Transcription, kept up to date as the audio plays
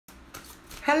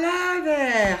Hello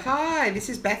there. Hi, this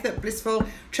is Beth at Blissful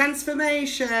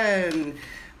Transformation.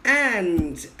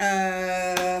 And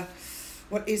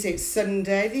what is it?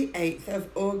 Sunday, the 8th of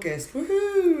August.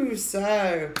 Woohoo!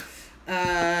 So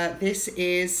this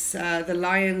is the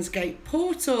Lionsgate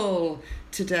portal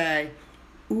today.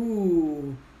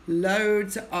 Ooh,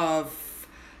 loads of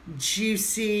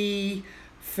juicy,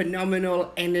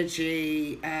 phenomenal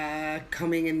energy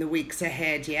coming in the weeks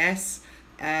ahead, yes?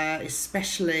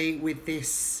 Especially with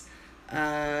this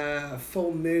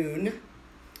full moon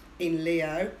in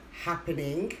Leo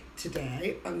happening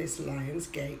today on this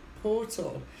Lionsgate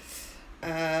portal.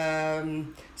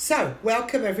 So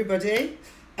welcome everybody.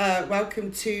 Welcome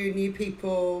to new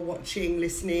people watching,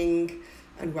 listening,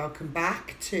 and welcome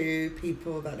back to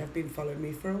people that have been following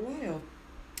me for a while.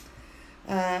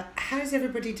 How's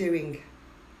everybody doing?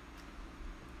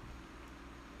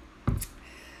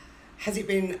 Has it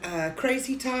been a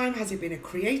crazy time? Has it been a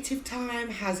creative time?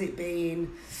 Has it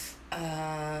been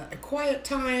a quiet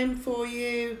time for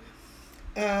you?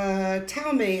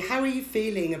 Tell me, how are you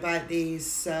feeling about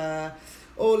these,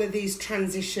 all of these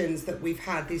transitions that we've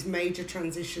had, these major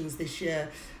transitions this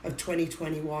year of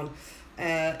 2021?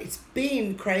 It's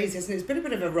been crazy, hasn't it? It's been a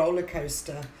bit of a roller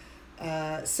coaster,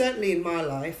 certainly in my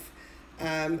life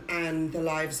and the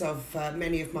lives of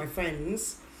many of my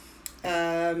friends.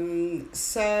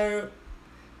 So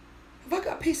have I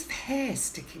got a piece of hair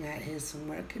sticking out here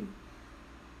somewhere?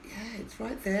 Yeah, it's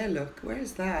right there, look. Where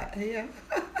is that? Here.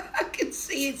 I can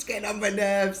see it's getting on my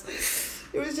nerves.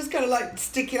 It was just kind of like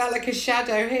sticking out like a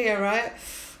shadow here, right?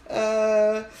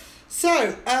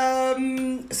 So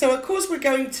of course we're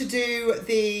going to do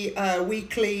the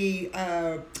weekly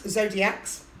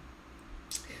zodiacs.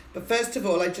 But first of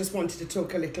all, I just wanted to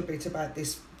talk a little bit about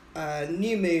this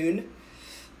new moon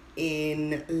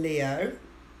in Leo.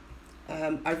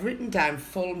 I've written down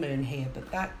full moon here, but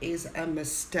that is a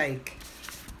mistake.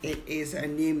 It is a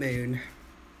new moon.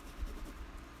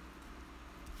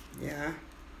 Yeah.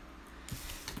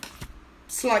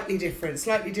 Slightly different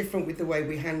with the way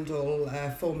we handle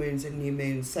full moons and new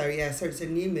moons. So yeah, so it's a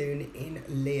new moon in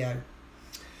Leo.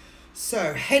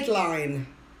 So headline,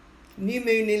 new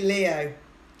moon in Leo.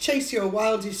 Chase your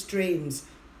wildest dreams.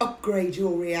 Upgrade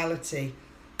your reality.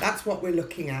 That's what we're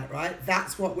looking at, right?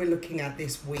 That's what we're looking at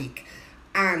this week.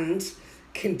 And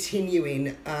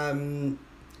continuing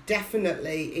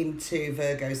definitely into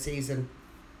Virgo season.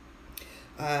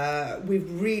 We've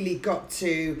really got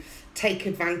to take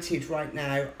advantage right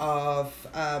now of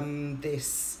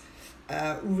this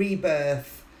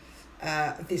rebirth,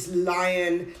 this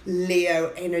Lion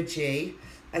Leo energy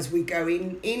as we go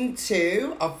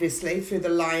into, obviously, through the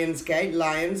Lion's Gate.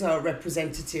 Lions are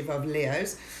representative of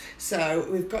Leos. So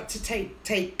we've got to take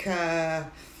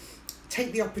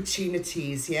the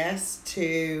opportunities, yes,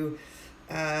 to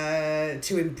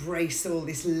embrace all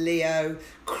this Leo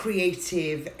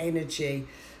creative energy,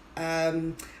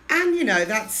 and you know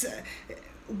that's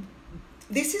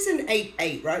this is an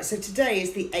 8/8, right? So today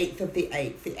is the 8th of the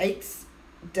 8th, the 8th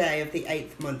day of the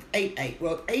 8th month. 8/8.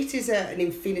 Well, 8 is an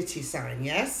infinity sign,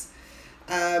 yes.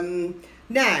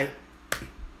 Now,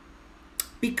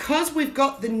 because we've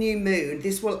got the new moon,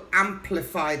 this will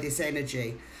amplify this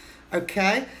energy.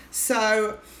 Okay,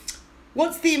 so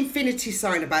what's the infinity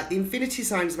sign about? The infinity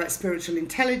sign is about spiritual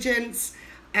intelligence,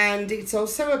 and it's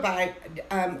also about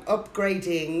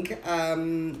upgrading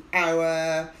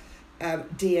our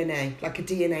DNA, like a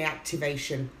DNA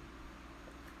activation.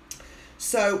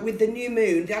 So with the new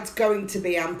moon, that's going to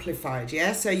be amplified,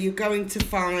 yeah? So you're going to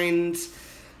find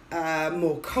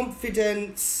more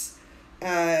confidence.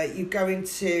 You're going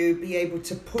to be able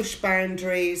to push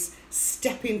boundaries,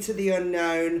 step into the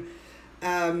unknown,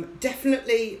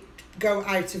 definitely go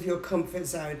out of your comfort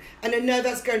zone. And I know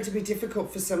that's going to be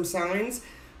difficult for some signs,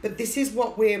 but this is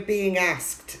what we're being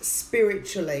asked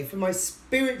spiritually, for my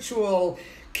spiritual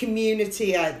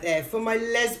community out there, for my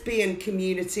lesbian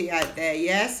community out there,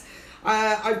 yes?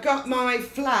 I've got my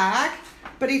flag,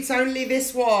 but it's only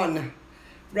this one.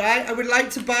 Right, I would like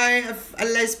to buy a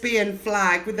lesbian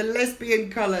flag with the lesbian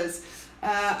colours.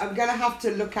 I'm going to have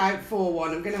to look out for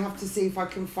one. I'm going to have to see if I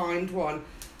can find one.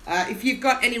 If you've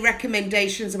got any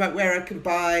recommendations about where I can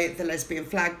buy the lesbian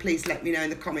flag, please let me know in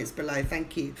the comments below.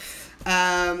 Thank you.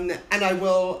 And I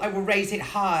will raise it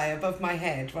high above my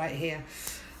head right here.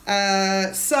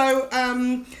 So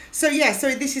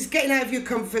this is getting out of your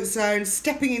comfort zone,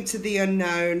 stepping into the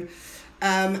unknown.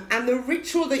 And the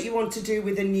ritual that you want to do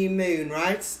with a new moon,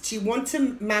 right? So you want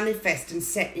to manifest and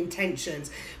set intentions,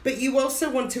 but you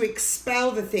also want to expel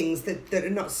the things that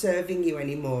are not serving you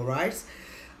anymore, right?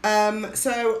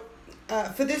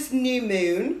 For this new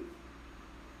moon,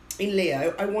 in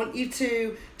Leo, I want you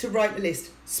to write a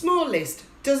list. Small list.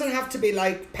 Doesn't have to be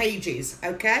like pages,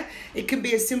 okay? It can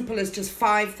be as simple as just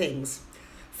 5 things.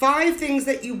 5 things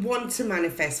that you want to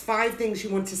manifest. 5 things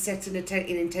you want to set an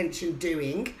intention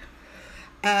doing.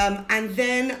 And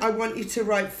then I want you to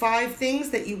write 5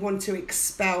 things that you want to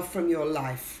expel from your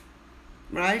life,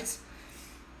 right?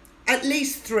 At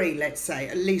least 3, let's say,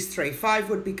 at least 3. 5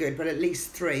 would be good, but at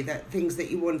least 3 things that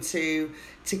you want to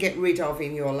get rid of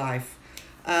in your life.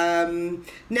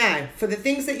 Now, for the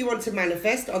things that you want to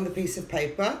manifest on the piece of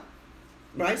paper,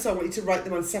 right? So I want you to write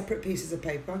them on separate pieces of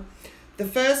paper. The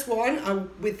first one,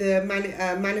 with the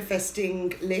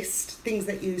manifesting list, things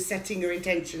that you're setting your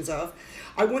intentions of,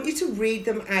 I want you to read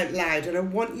them out loud, and I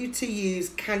want you to use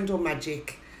candle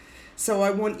magic. So I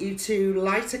want you to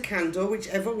light a candle,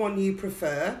 whichever one you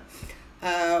prefer.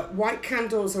 White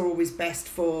candles are always best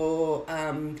for,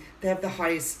 they have the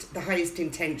highest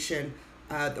intention,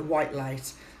 the white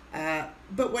light.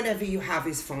 But whatever you have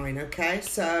is fine, okay?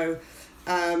 So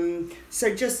with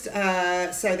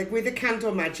the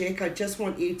candle magic, I just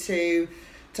want you to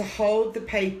hold the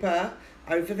paper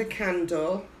over the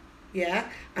candle, yeah,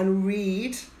 and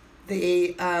read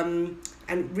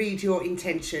your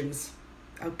intentions,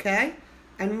 okay?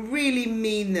 And really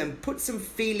mean them. Put some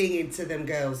feeling into them,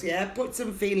 girls, yeah? Put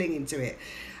some feeling into it.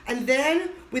 And then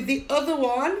with the other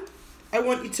one, I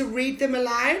want you to read them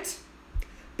aloud,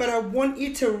 but I want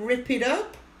you to rip it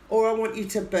up, or I want you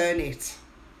to burn it.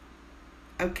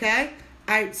 Okay?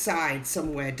 Outside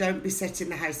somewhere. Don't be setting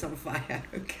the house on fire,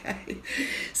 okay?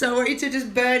 So I want you to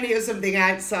just burn it or something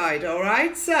outside, all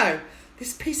right? So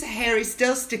this piece of hair is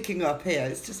still sticking up here.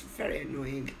 It's just very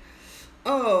annoying.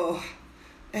 Oh,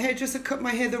 the hairdresser cut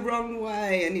my hair the wrong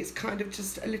way, and it's kind of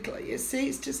just a little, you see,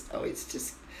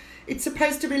 it's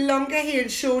supposed to be longer here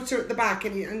and shorter at the back,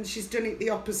 and she's done it the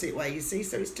opposite way, you see,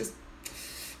 so it's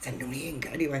annoying.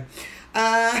 Anyway,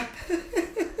 I'm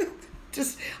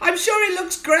sure it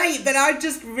looks great, but I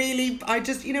just,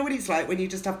 you know what it's like when you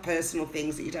just have personal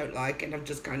things that you don't like, and I'm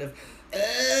just kind of,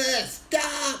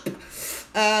 stop.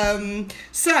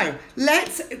 So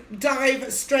let's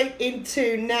dive straight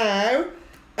into now,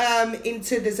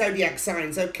 into the zodiac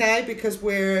signs, okay? Because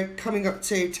we're coming up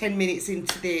to 10 minutes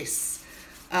into this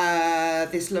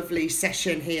lovely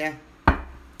session here.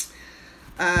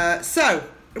 So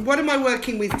what am I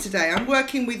working with today? I'm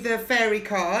working with the fairy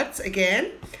cards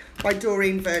again by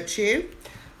Doreen Virtue.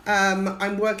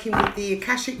 I'm working with the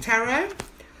Akashic Tarot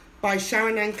by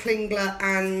Sharon Ann Klingler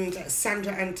and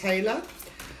Sandra Ann Taylor.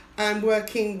 I'm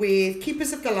working with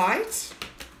Keepers of the Light,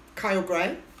 Kyle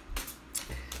Gray.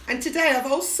 And today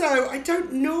I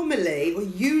don't normally or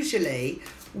usually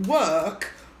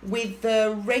work with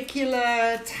the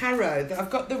regular tarot. I've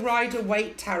got the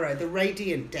Rider-Waite Tarot, the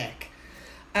Radiant deck.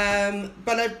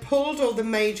 But I pulled all the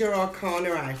major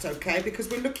arcana out, okay? Because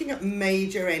we're looking at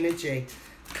major energy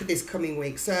for this coming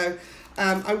week. So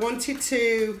I wanted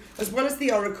to, as well as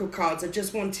the oracle cards, I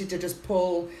just wanted to just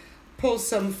pull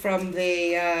some from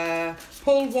the,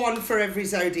 pull one for every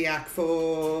zodiac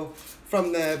from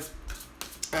the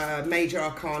major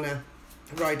arcana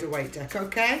Rider-Waite deck,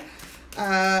 okay?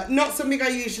 Not something I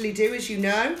usually do, as you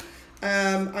know.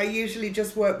 I usually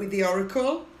just work with the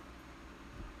oracle.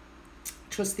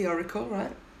 Trust the oracle,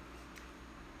 right?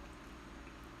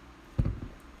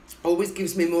 Always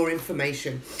gives me more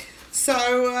information.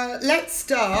 So let's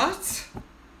start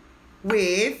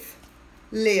with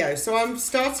Leo. So I'm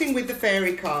starting with the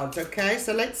fairy cards, okay?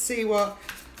 So let's see what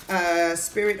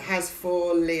Spirit has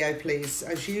for Leo, please.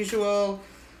 As usual,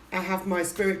 I have my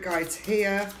spirit guides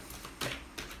here.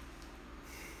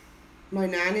 My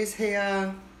Nan is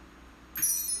here.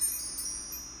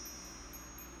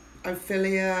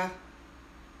 Ophelia.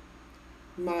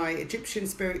 My Egyptian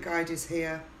spirit guide is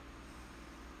here.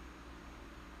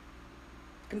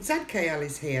 And Zadkiel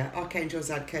is here. Archangel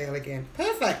Zadkiel again.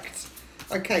 Perfect.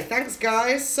 Okay, thanks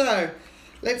guys. So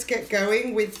let's get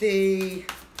going with the...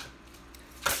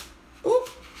 Ooh.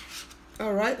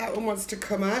 All right, that one wants to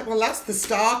come out. Well, that's the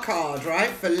star card, right,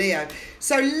 for Leo.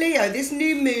 So Leo, this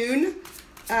new moon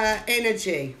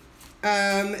energy,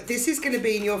 this is going to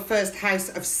be in your first house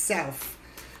of self.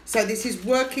 So this is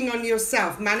working on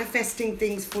yourself, manifesting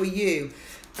things for you,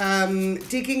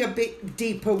 digging a bit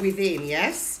deeper within,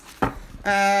 yes?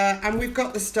 And we've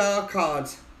got the star card.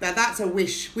 Now that's a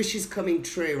wish. Wish is coming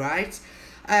true, right?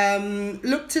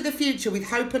 Look to the future with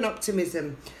hope and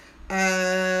optimism.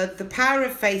 The power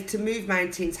of faith to move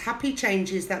mountains, happy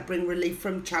changes that bring relief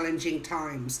from challenging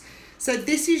times. So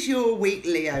this is your week,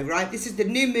 Leo, right? This is the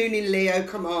new moon in Leo.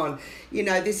 Come on. You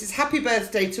know, this is happy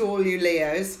birthday to all you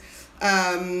Leos.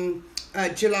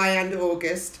 July and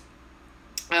August.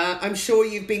 I'm sure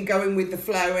you've been going with the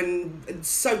flow and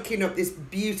soaking up this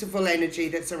beautiful energy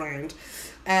that's around.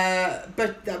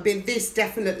 But I mean, this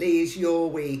definitely is your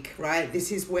week, right?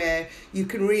 This is where you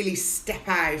can really step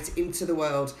out into the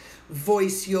world,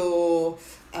 voice your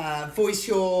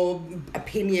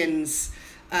opinions.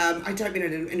 I don't mean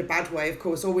it in a bad way, of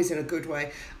course, always in a good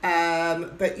way.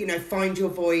 But, you know, find your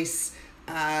voice,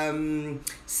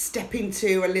 step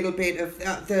into a little bit of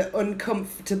the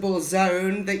uncomfortable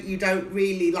zone that you don't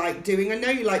really like doing. I know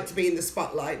you like to be in the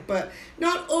spotlight, but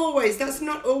not always. That's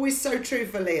not always so true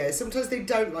for Leo. Sometimes they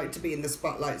don't like to be in the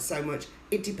spotlight so much.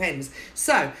 It depends.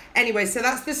 So anyway, so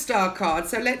that's the star card.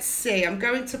 So let's see. I'm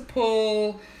going to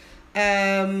pull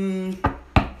a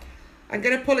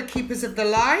Keepers of the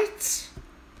Light,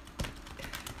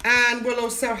 and we'll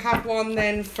also have one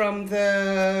then from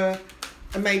a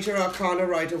Major Arcana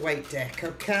Rider-Waite deck.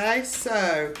 Okay,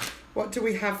 so what do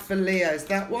we have for Leo's?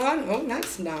 That one? Oh,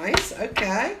 that's nice.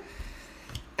 Okay.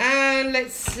 And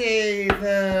let's see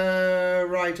the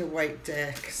Rider-Waite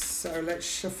deck. So let's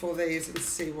shuffle these and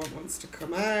see what wants to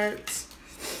come out.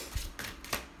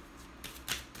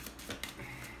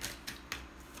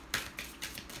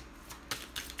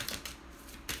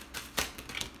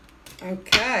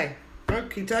 Okay.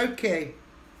 Okie dokie.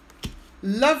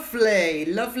 Lovely,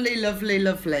 lovely, lovely,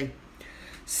 lovely.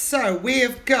 So we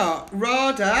have got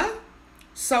Radha,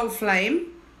 Soul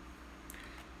Flame.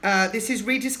 This is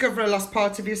rediscover a lost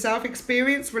part of yourself,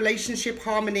 experience relationship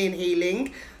harmony and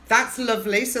healing. That's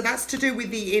lovely. So that's to do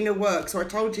with the inner work. So I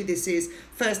told you this is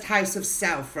first house of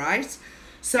self, right?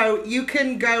 So you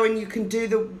can go and you can do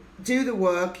the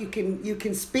work. You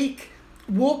can speak,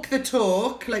 walk the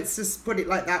talk. Let's just put it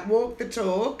like that. Walk the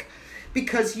talk,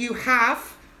 because you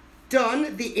have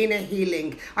done the inner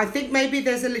healing. I think maybe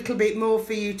there's a little bit more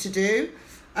for you to do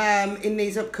in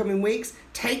these upcoming weeks.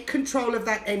 Take control of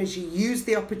that energy. Use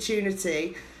the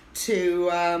opportunity to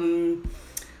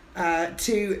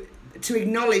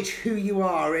acknowledge who you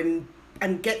are and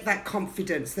get that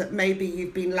confidence that maybe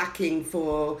you've been lacking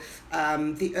for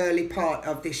the early part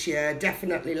of this year,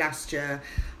 definitely last year.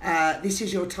 This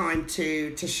is your time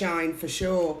to shine for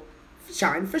sure.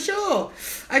 Shine for sure.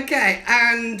 Okay,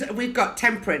 and we've got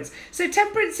Temperance. So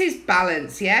Temperance is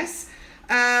balance, yes.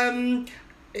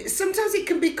 Sometimes it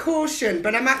can be caution,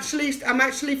 but I'm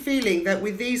actually feeling that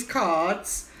with these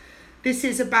cards, this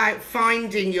is about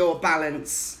finding your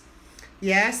balance.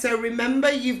 Yeah, so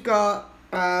remember you've got,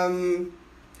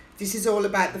 this is all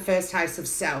about the first house of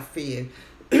self for you.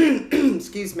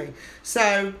 Excuse me.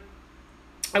 So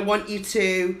I want you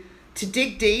to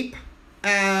dig deep,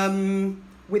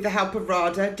 with the help of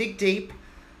Radha, dig deep,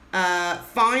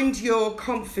 find your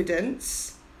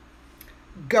confidence,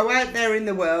 go out there in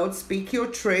the world, speak your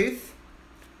truth.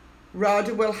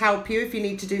 Radha will help you if you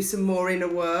need to do some more inner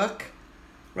work,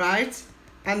 right?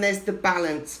 And there's the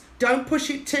balance. Don't push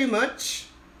it too much.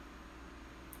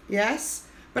 Yes,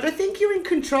 but I think you're in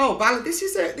control. Balance.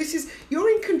 You're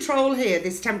in control here.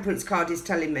 This Temperance card is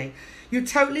telling me you're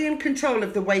totally in control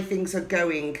of the way things are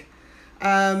going.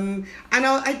 And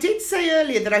I did say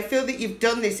earlier that I feel that you've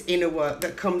done this inner work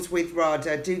that comes with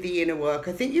Radha. Do the inner work.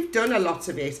 I think you've done a lot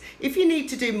of it. If you need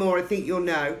to do more, I think you'll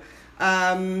know.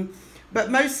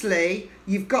 But mostly,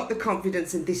 you've got the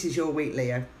confidence, and this is your week,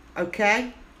 Leo.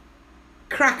 Okay?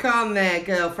 Crack on there,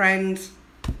 girlfriend.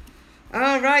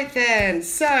 All right then.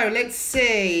 So, let's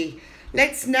see.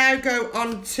 Let's now go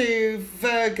on to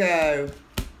Virgo.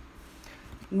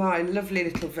 My lovely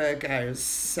little Virgos.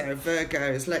 So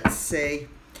Virgos, let's see.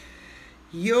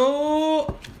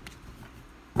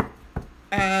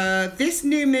 This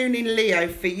new moon in Leo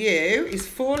for you is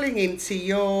falling into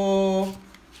your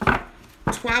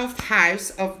 12th house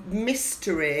of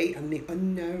mystery and the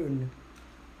unknown.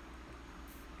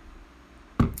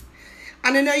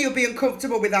 And I know you'll be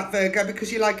uncomfortable with that, Virgo,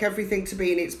 because you like everything to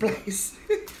be in its place.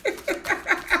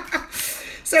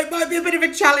 So it might be a bit of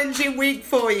a challenging week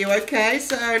for you, okay?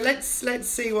 So let's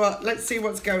see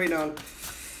what's going on.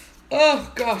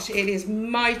 Oh gosh, it is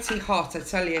mighty hot, I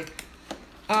tell you.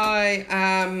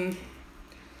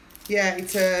 Yeah,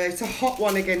 it's a hot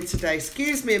one again today.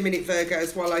 Excuse me a minute,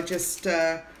 Virgos, while I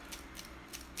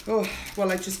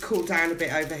just cool down a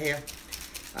bit over here.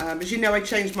 As you know, I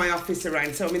changed my office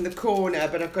around, so I'm in the corner,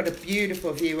 but I've got a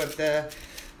beautiful view of the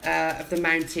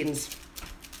mountains.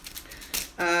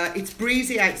 It's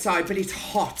breezy outside, but it's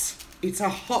hot. It's a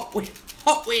hot wind.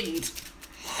 Hot wind.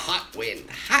 Hot wind.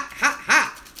 Hot, hot,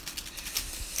 hot.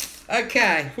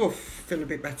 Okay. Oof, feel a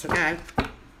bit better now.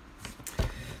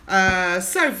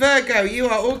 So Virgo, you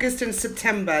are August and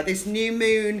September. This new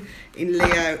moon in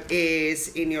Leo is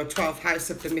in your 12th house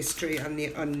of the mystery and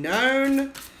the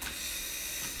unknown.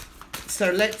 So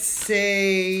let's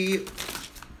see.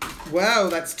 Well,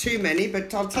 that's too many,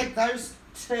 but I'll take those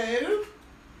two.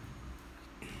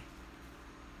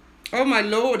 Oh my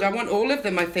Lord, I want all of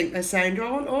them, I think they're saying. Do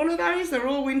I want all of those? They're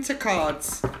all winter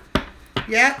cards.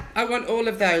 Yeah, I want all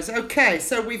of those. Okay,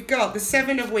 so we've got the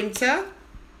 7 of winter.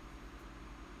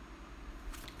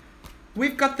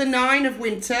 We've got the 9 of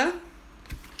winter.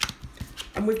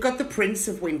 And we've got the Prince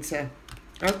of winter.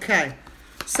 Okay,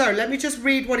 so let me just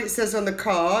read what it says on the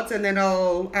card, and then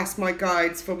I'll ask my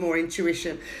guides for more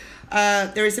intuition.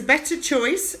 There is a better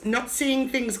choice, not seeing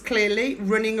things clearly,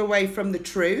 running away from the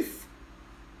truth.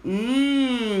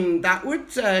 That would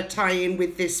tie in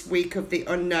with this week of the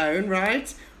unknown,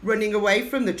 right? Running away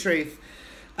from the truth.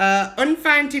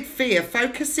 Unfounded fear,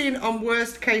 focusing on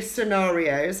worst case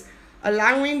scenarios,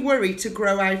 allowing worry to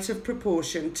grow out of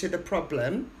proportion to the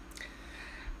problem.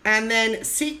 And then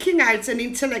seeking out an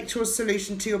intellectual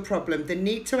solution to your problem, the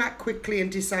need to act quickly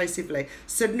and decisively,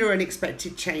 sudden or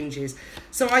unexpected changes.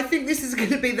 So I think this is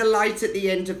going to be the light at the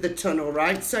end of the tunnel,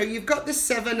 right? So you've got the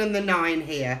 7 and the 9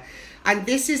 here. And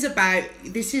this is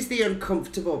the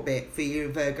uncomfortable bit for you,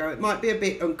 Virgo. It might be a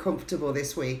bit uncomfortable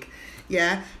this week.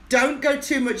 Yeah. Don't go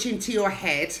too much into your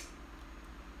head.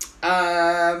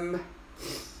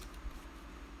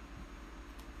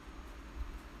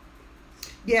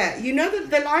 Yeah, you know that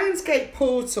the Lionsgate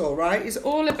portal, right, is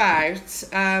all about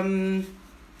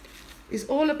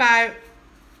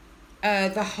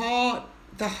the heart,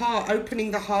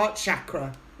 opening the heart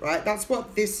chakra, right? That's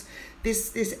what this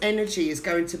energy is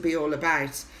going to be all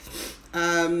about.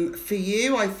 For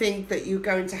you, I think that you're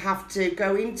going to have to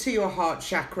go into your heart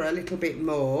chakra a little bit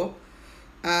more.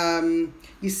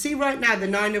 You see right now the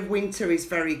 9 of winter is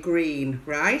very green,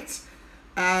 right?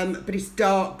 But it's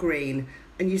dark green.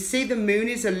 And you see the moon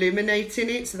is illuminating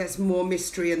it, so that's more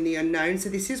mystery and the unknown. So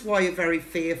this is why you're very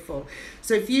fearful.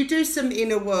 So if you do some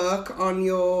inner work on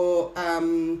your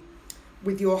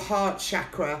with your heart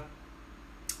chakra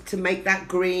to make that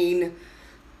green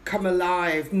come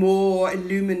alive, more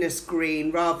luminous green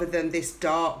rather than this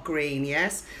dark green,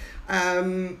 yes?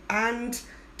 And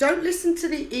don't listen to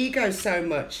the ego so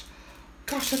much.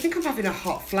 Gosh, I think I'm having a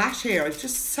hot flash here. It's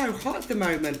just so hot at the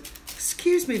moment.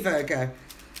 Excuse me, Virgo.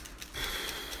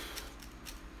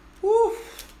 Woo,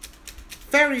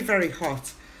 very, very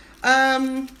hot.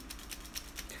 But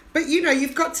you know,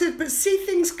 you've got to see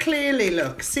things clearly.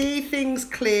 Look, see things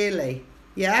clearly.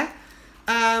 Yeah.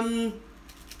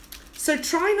 So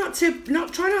try not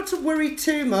to worry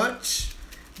too much.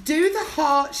 Do the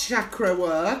heart chakra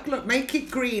work. Look, make it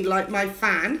green like my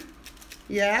fan.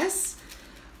 Yes.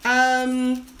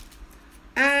 And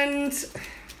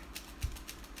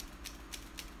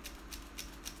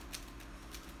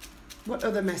what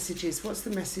other messages? What's the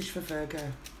message for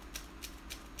Virgo?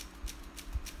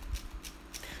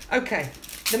 Okay,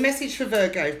 the message for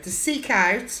Virgo, to seek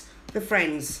out the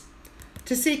friends,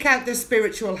 to seek out the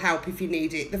spiritual help if you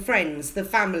need it, the friends, the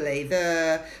family,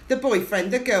 the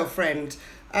boyfriend, the girlfriend,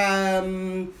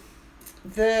 the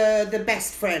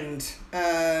best friend,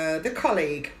 the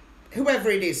colleague, whoever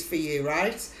it is for you,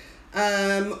 right?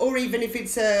 Or even if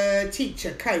it's a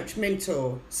teacher, coach,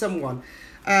 mentor, someone.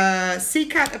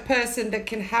 Seek out a person that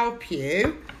can help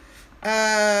you.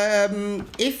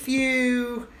 If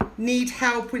you need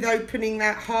help with opening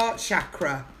that heart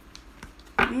chakra.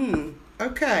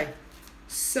 Okay.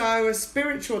 So a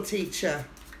spiritual teacher.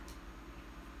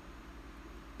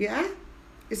 Yeah?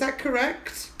 Is that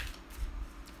correct?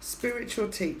 Spiritual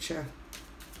teacher.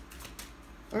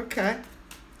 Okay.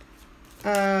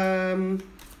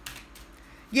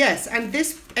 Yes, and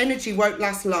this energy won't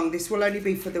last long. This will only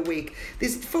be for the week.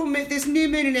 This new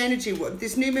moon in energy,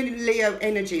 this new moon in Leo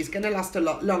energy is going to last a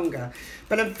lot longer.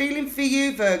 But I'm feeling for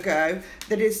you, Virgo,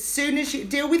 that as soon as you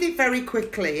deal with it very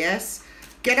quickly, yes?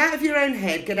 Get out of your own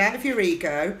head, get out of your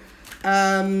ego,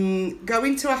 go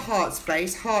into a heart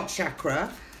space, heart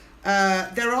chakra.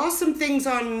 There are some things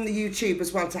on YouTube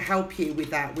as well to help you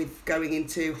with that, with going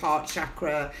into heart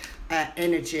chakra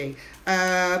energy.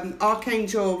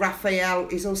 Archangel Raphael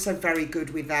is also very good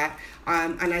with that,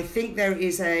 and I think there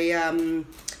is a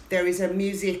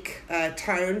music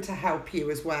tone to help you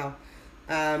as well.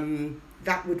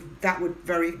 That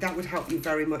would help you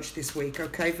very much this week.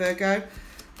 Okay, Virgo.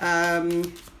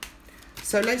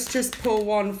 So let's just pull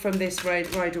one from this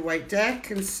Rider-Waite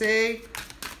deck and see.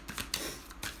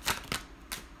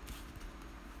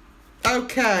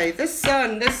 Okay, the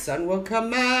sun will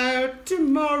come out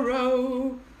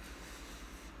tomorrow.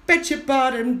 Bet your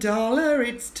bottom dollar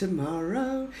it's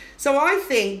tomorrow. So I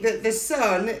think that the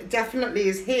sun definitely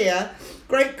is here.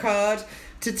 Great card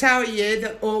to tell you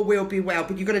that all will be well,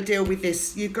 but you've got to deal with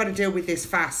this. You've got to deal with this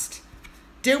fast.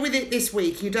 Deal with it this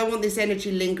week. You don't want this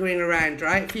energy lingering around,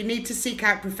 right? If you need to seek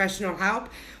out professional help,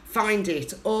 find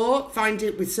it, or find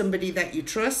it with somebody that you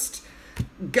trust.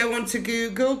 Go onto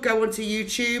Google, go onto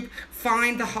YouTube,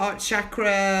 find the heart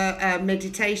chakra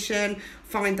meditation,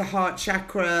 find the heart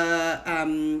chakra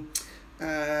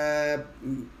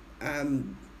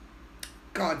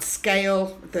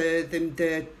scale,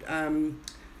 the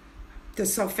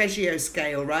solfeggio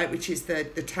scale, right, which is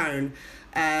the tone,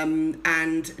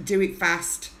 and do it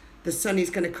fast. The sun is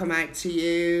going to come out to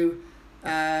you.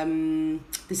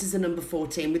 This is the number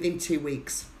 14, within 2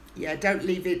 weeks. Yeah, don't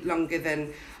leave it longer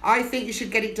than, I think you should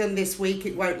get it done this week.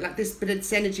 It won't like this, but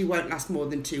its energy won't last more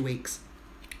than 2 weeks.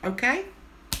 Okay?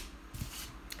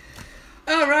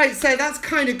 All right, so that's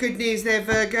kind of good news there,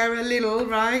 Virgo, a little,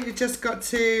 right? You just got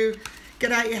to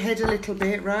get out your head a little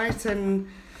bit, right? And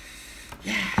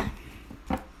yeah,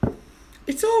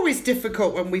 it's always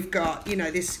difficult when we've got, you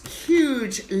know, this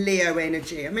huge Leo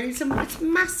energy. I mean, it's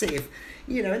massive,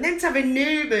 you know, and then to have a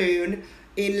new moon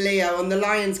in Leo on the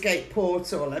Lionsgate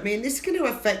portal. I mean, this is going to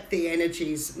affect the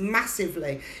energies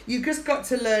massively. You just got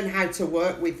to learn how to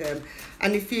work with them.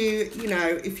 And if you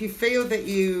feel that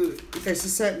there's a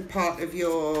certain part of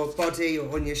your body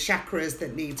or on your chakras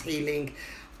that needs healing,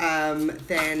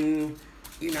 then,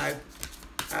 you know,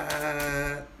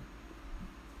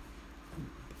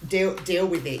 deal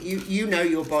with it. You know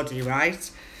your body,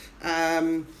 right?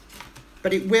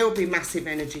 But it will be massive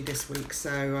energy this week.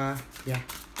 So, yeah.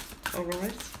 All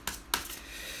right.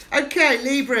 Okay,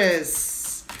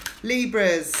 Libras,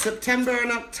 September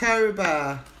and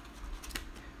October.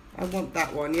 I want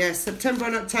that one. Yes, September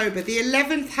and October. The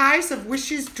 11th house of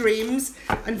wishes, dreams,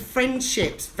 and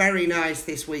friendships. Very nice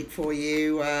this week for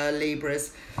you,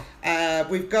 Libras.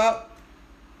 We've got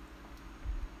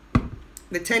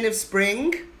the 10 of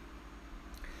spring.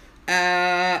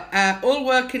 All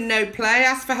work and no play.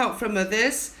 Ask for help from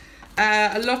others.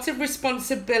 A lot of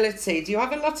responsibility. Do you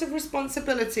have a lot of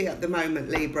responsibility at the moment,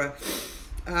 Libra?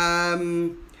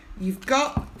 You've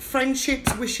got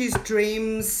friendships, wishes,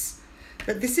 dreams,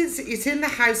 but it's in the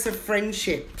house of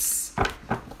friendships.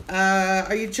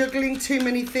 Are you juggling too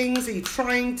many things? Are you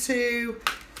trying to?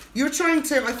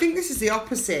 I think this is the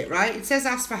opposite, right? It says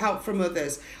ask for help from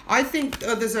others. I think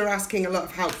others are asking a lot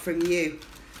of help from you.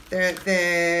 You're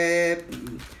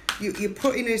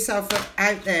putting yourself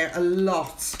out there a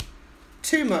lot.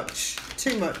 Too much,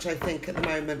 I think, at the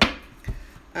moment.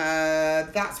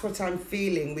 That's what I'm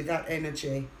feeling with that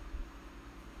energy.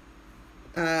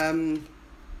 Yeah,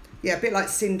 a bit like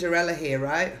Cinderella here,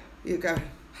 right? You go,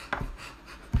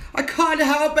 I can't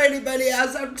help anybody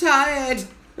else, I'm tired.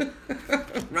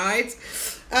 Right?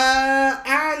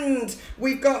 And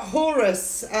we've got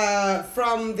Horus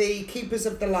from the Keepers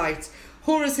of the Light.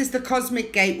 Horus is the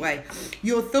cosmic gateway.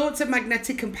 Your thoughts are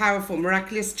magnetic and powerful.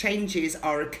 Miraculous changes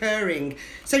are occurring.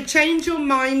 So change your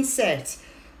mindset.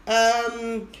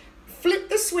 Flip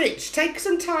the switch. Take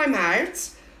some time out.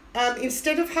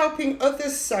 Instead of helping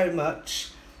others so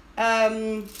much,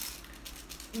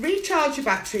 recharge your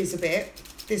batteries a bit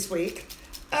this week.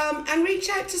 And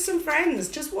reach out to some friends.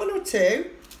 Just one or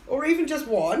two. Or even just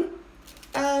one.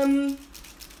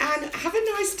 And have a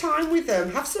nice time with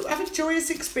them. Have a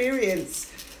joyous experience.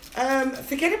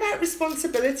 Forget about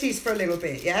responsibilities for a little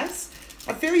bit, yes?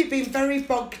 I feel you've been very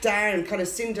bogged down, kind of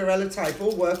Cinderella type,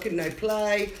 all work and no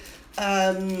play.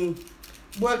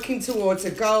 Working towards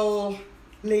a goal,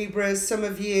 Libras, some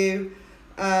of you.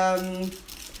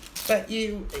 But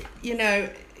you know,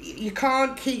 you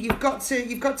can't keep, you've got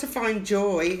to find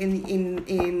joy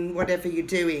in whatever you're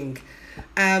doing.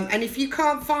 And if you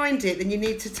can't find it, then you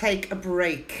need to take a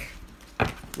break,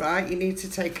 right? You need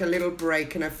to take a little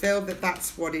break, and I feel that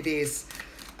that's what it is.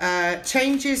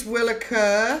 Changes will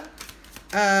occur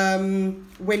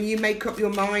when you make up your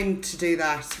mind to do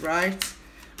that, right?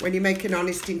 When you make an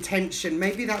honest intention.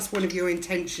 Maybe that's one of your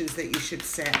intentions that you should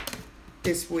set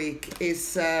this week is...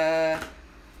 sorry,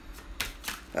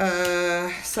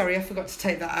 I forgot to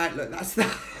take that out. Look,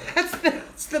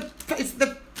 it's the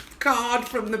card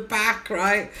from the back,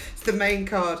 right? It's the main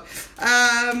card.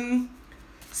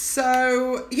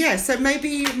 So yeah, so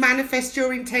maybe manifest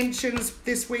your intentions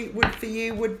this week would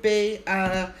be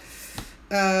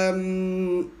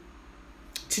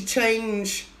to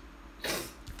change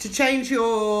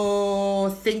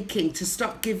your thinking, to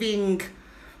stop giving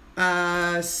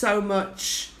so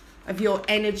much of your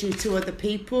energy to other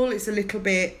people. It's a little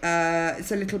bit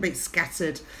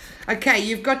scattered. Okay,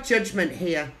 you've got Judgment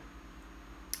here.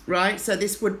 Right, so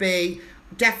this would be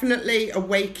definitely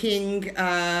awaking,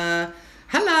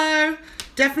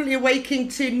 definitely awaking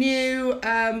to new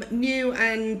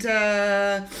and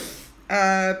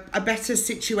a better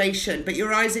situation, but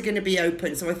your eyes are going to be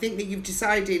open. So I think that you've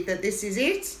decided that this is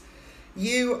it.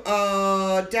 You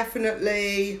are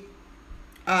definitely,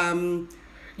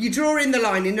 you draw in the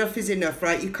line, enough is enough,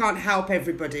 right? You can't help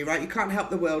everybody, right? You can't help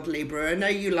the world, Libra. I know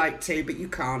you like to, but you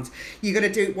can't. You got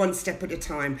to do it one step at a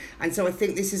time. And so I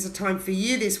think this is a time for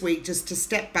you this week just to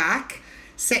step back,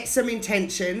 set some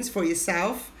intentions for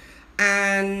yourself,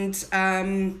 and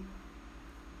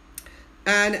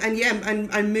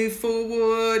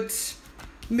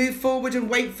move forward and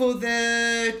wait for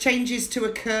the changes to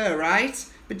occur, right?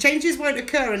 But changes won't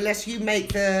occur unless you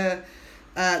make the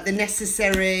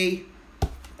necessary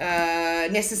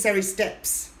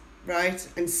steps, right?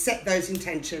 And set those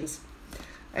intentions.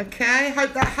 Okay,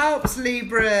 hope that helps,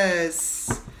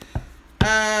 Libras.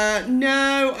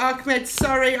 No, Ahmed,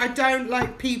 sorry, I don't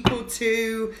like people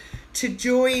to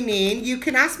join in. You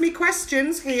can ask me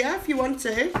questions here if you want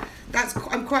to.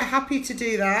 I'm quite happy to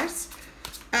do that.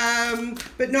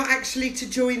 But not actually to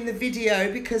join the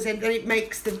video, because then it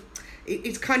makes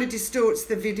it kind of distorts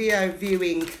the video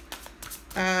viewing.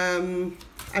 And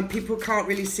people can't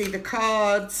really see the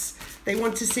cards. They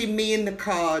want to see me in the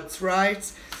cards, right?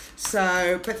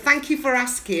 So, but thank you for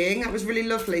asking. That was really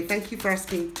lovely. Thank you for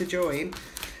asking to join.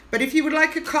 But if you would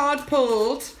like a card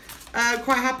pulled,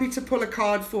 quite happy to pull a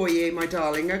card for you, my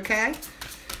darling, okay?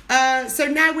 So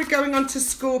now we're going on to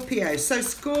Scorpio. So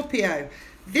Scorpio,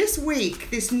 this week,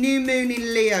 this new moon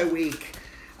in Leo week,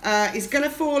 is going to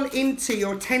fall into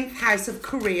your 10th house of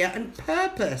career and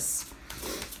purpose.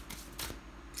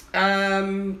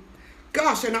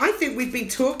 Gosh, and I think we've been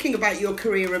talking about your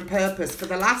career and purpose for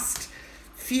the last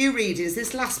few readings.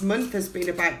 This last month has been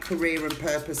about career and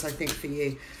purpose, I think, for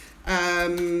you.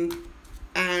 And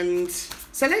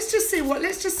so let's just see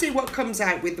what comes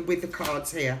out with the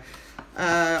cards here.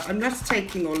 I'm not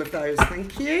taking all of those,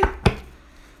 thank you.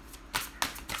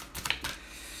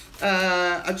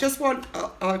 I just want,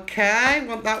 okay,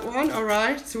 want that one, all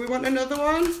right. So we want another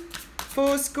one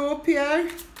for Scorpio.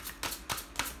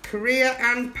 Career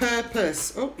and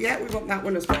purpose. Oh, yeah, we want that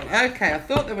one as well. Okay, I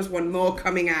thought there was one more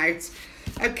coming out.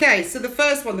 Okay, so the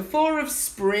first one, the Four of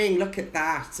Spring. Look at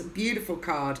that. It's a beautiful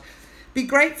card. Be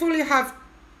grateful you have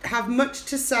much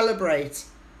to celebrate.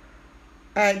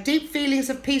 Deep feelings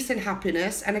of peace and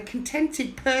happiness and a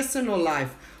contented personal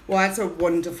life. Well, that's a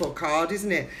wonderful card,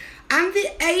 isn't it? And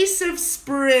the Ace of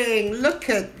Spring. Look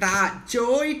at that.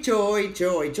 Joy, joy,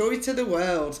 joy. Joy to the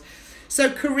world. So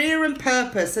career and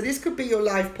purpose. So this could be your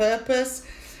life purpose.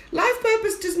 Life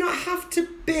purpose does not have to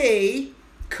be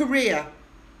career.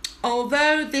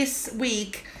 Although this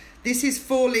week, this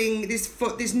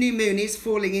new moon is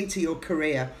falling into your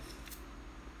career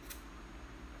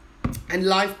and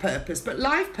life purpose. But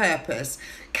life purpose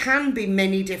can be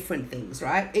many different things,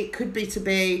 right? It could be to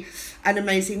be an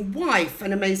amazing wife,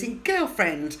 an amazing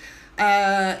girlfriend.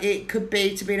 It could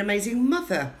be to be an amazing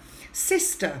mother,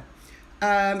 sister.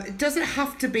 It doesn't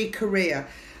have to be career.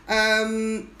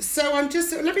 So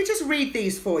let me just read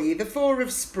these for you. The Four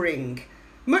of Spring,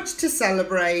 much to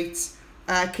celebrate,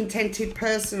 contented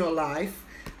personal life.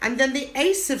 And then the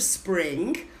Ace of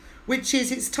Spring, which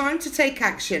is it's time to take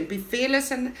action, be fearless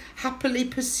and happily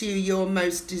pursue your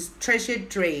most treasured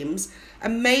dreams,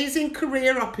 amazing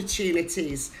career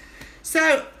opportunities.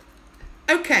 So,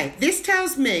 okay, this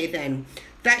tells me then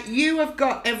that you have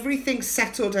got everything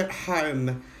settled at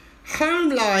home. Home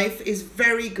life is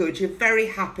very good. You're very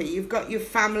happy. You've got your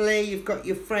family, you've got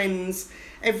your friends.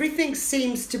 Everything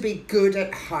seems to be good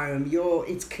at home.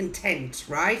 It's content,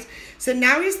 right? So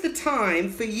now is the time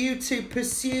for you to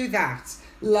pursue that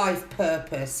life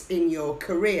purpose in your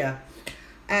career.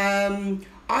 I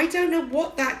don't know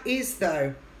what that is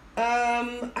though.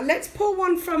 Let's pull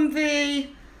one from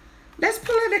let's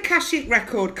pull an Akashic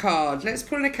record card. Let's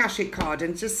pull an Akashic card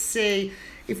and just see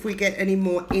if we get any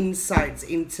more insights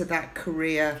into that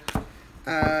career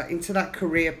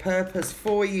purpose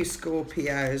for you,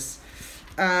 Scorpios.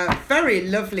 Very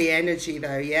lovely energy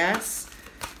though, yes?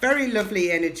 Very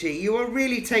lovely energy. You are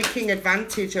really taking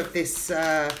advantage of this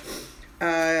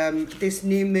this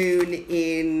new moon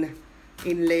in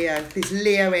Leo, this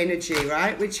Leo energy,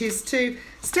 right? Which is to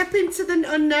step into the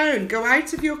unknown, go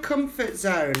out of your comfort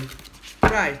zone.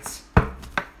 Right.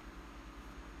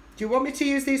 Do you want me to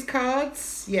use these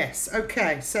cards? Yes.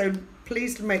 Okay. So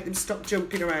please make them stop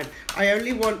jumping around. I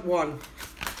only want one.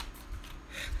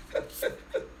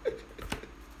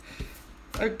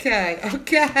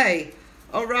 Okay.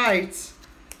 All right.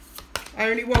 I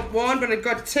only want one, but I've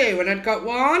got two. And I've got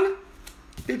one,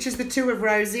 which is the Two of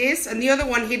Roses. And the other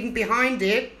one hidden behind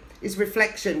it is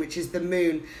Reflection, which is the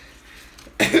moon.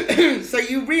 So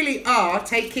you really are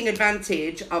taking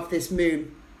advantage of this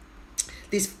moon.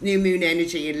 this new moon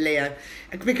energy in Leo,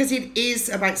 because it is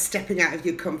about stepping out of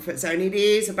your comfort zone. It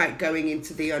is about going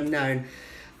into the unknown.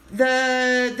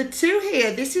 The two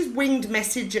here, this is winged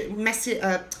messengers.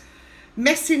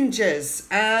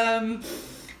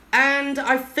 And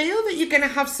I feel that you're going to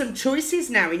have some choices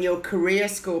now in your career,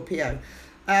 Scorpio.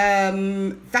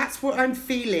 That's what I'm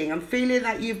feeling. I'm feeling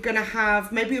that you're going to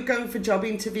have, maybe you're going for job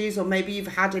interviews, or maybe you've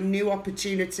had a new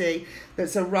opportunity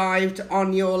that's arrived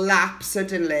on your lap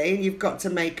suddenly, and you've got to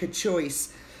make a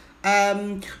choice.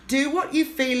 Do what you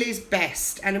feel is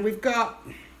best. And we've got,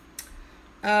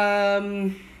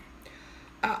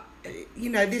 you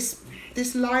know, this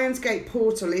Lionsgate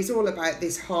portal is all about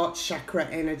this heart chakra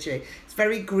energy. It's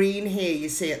very green here, you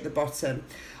see at the bottom.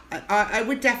 I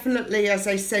would definitely, as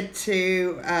I said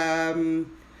to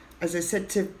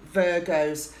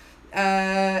Virgos,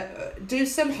 do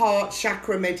some heart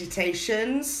chakra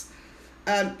meditations.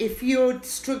 If you're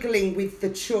struggling with the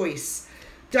choice,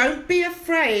 don't be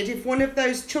afraid if one of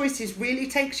those choices really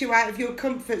takes you out of your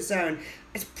comfort zone.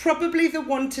 It's probably the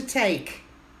one to take.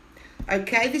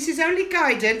 Okay, this is only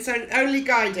guidance,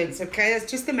 okay? That's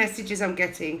just the messages I'm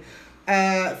getting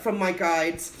from my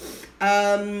guides.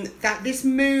 That this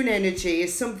moon energy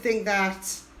is something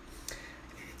that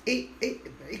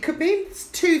it could mean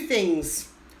two things.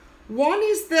 One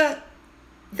is that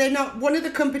one of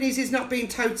the companies is not being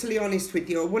totally honest with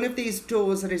you, or one of these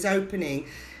doors that is opening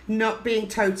not being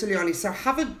totally honest. So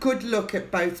have a good look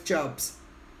at both jobs.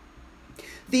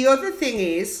 The other thing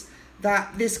is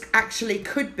that this actually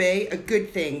could be a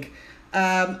good thing,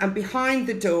 and behind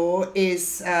the door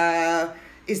is the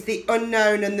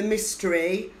unknown and the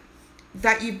mystery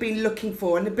that you've been looking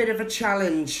for, and a bit of a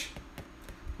challenge,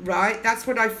 right? That's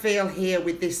what I feel here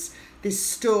with this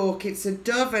stork. It's a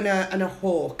dove and a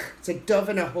hawk. It's a dove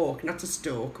and a hawk, not a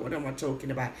stork. What am I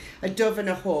talking about? A dove and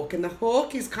a hawk, and the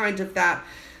hawk is kind of that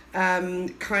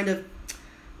kind of,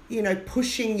 you know,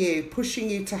 pushing you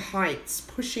to heights,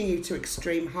 pushing you to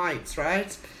extreme heights,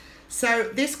 right? So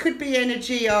this could be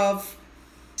energy of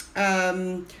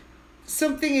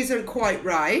something isn't quite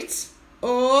right,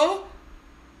 or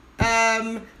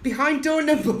behind door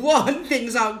number one,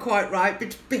 things aren't quite right,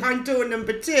 but behind door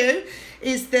number two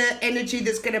is the energy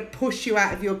that's going to push you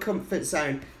out of your comfort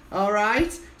zone. All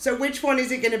right? So which one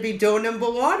is it going to be, door number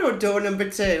one or door number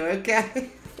two?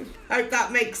 Okay? Hope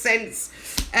that makes sense,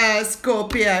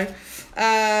 Scorpio.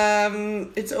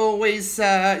 It's always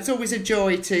a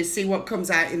joy to see what comes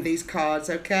out in these cards,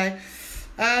 okay?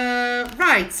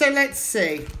 Right, so let's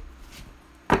see.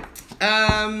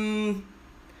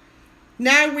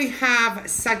 Now we have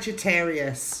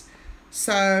Sagittarius.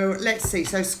 So let's see.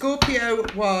 So Scorpio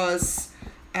was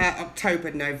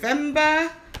October, November.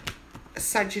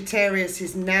 Sagittarius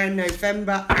is now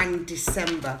November and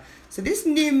December. So this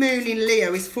new moon in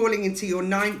Leo is falling into your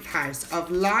 9th house of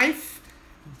life,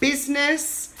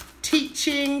 business,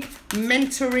 teaching,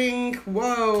 mentoring.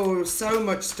 Whoa, so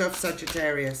much stuff,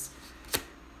 Sagittarius.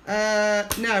 No,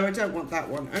 I don't want that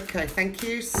one. Okay, thank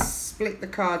you. Split the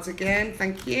cards again.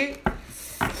 Thank you.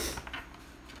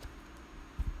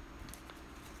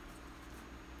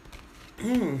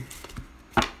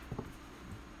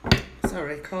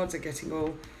 Sorry, cards are getting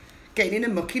in a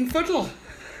mucking fuddle.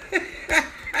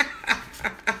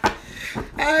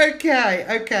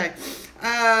 Okay.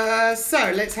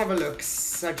 So let's have a look.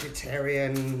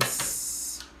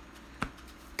 Sagittarians.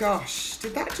 Gosh,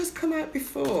 did that just come out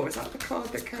before? Is that the card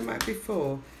that came out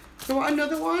before? Do I want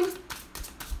another one?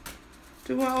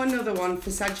 Do I want another one for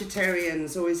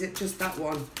Sagittarians, or is it just that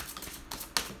one?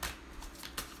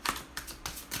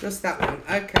 Just that one.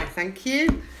 Okay, thank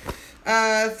you.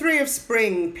 3 of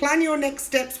Spring. Plan your next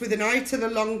steps with an eye to the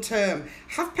long term.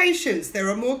 Have patience. There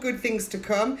are more good things to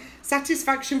come.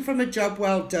 Satisfaction from a job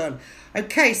well done.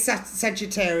 Okay,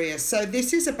 Sagittarius. So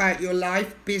this is about your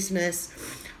life, business,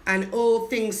 and all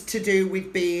things to do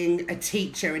with being a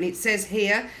teacher. And it says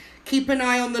here, keep an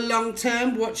eye on the long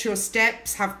term. Watch your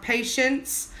steps. Have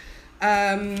patience.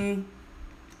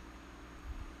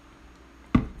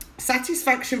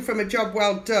 Satisfaction from a job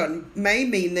well done may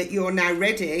mean that you're now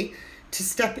ready to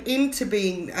step into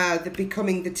being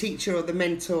becoming the teacher or the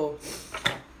mentor.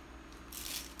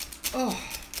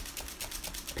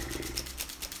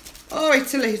 Oh,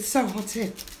 Italy, it's so hot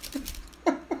here.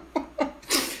 I'm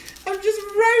just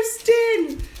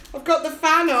roasting. I've got the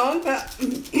fan on, but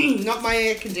not my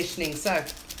air conditioning. So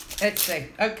let's see.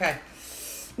 Okay.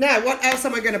 Now, what else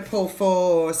am I going to pull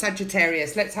for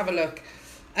Sagittarius? Let's have a look.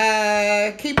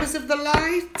 Keepers of the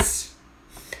Light.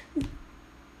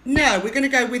 No, we're going to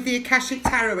go with the Akashic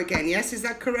Tarot again. Yes, is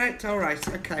that correct? All right.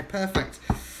 Okay, perfect.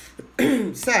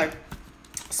 So,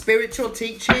 spiritual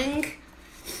teaching.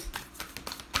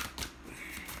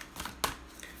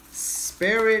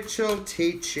 spiritual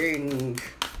teaching.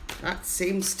 That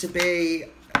seems to be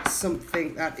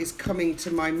something that is coming to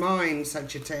my mind,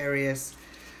 Sagittarius.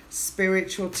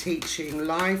 Spiritual teaching,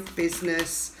 life,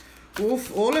 business,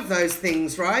 oof, all of those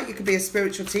things, right? You could be a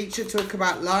spiritual teacher, talk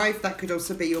about life. That could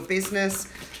also be your business.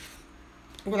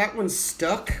 Well, that one's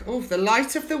stuck. Oh, the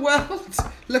light of the world.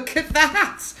 Look at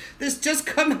that. That's just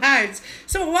come out.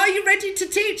 So what are you ready to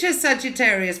teach us,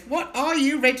 Sagittarius? What are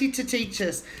you ready to teach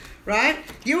us? Right?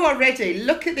 You are ready.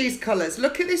 Look at these colours.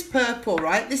 Look at this purple,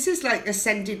 right? This is like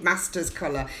Ascended Master's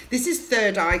colour. This is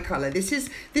third eye colour. This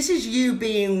is you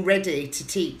being ready to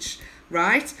teach,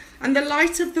 right? And the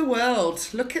light of the world.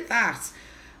 Look at that.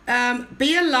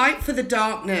 Be a light for the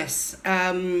darkness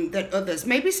that others.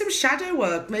 Maybe some shadow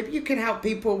work. Maybe you can help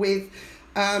people with,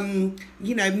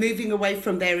 you know, moving away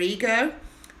from their ego.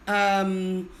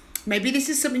 Maybe this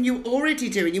is something you already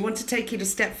do and you want to take it a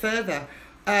step further.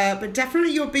 But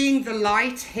definitely you're being the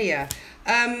light here.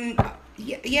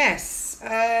 Yes.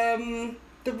 The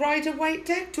Rider-Waite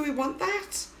deck. Do we want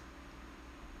that?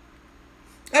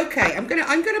 Okay, I'm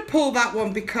gonna pull that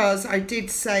one because I did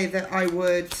say that I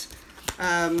would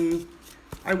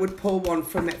pull one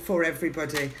from it for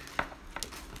everybody.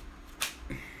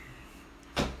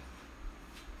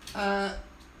 I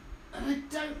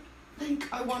don't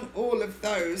think I want all of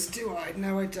those, do I?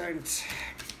 No, I don't.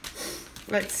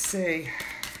 Let's see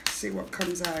what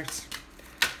comes out.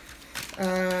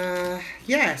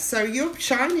 Yeah, so you're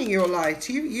shining your light.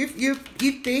 You've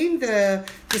been the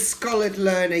scholared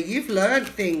learner. You've learned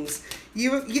things.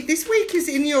 You this week is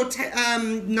in your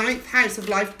 9th house of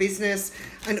life, business,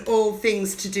 and all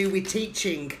things to do with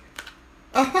teaching.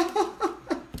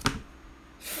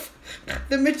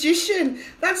 The Magician.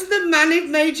 That's the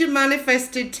major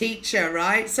manifested teacher,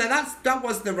 right? So that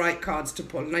was the right cards to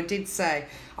pull, and I did say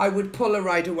I would pull a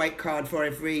Rider-Waite card for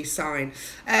every sign.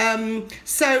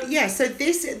 So yeah, so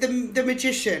this the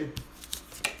Magician,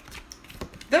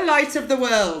 the light of the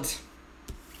world,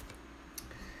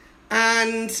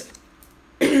 and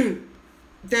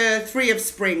the Three of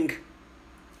Spring.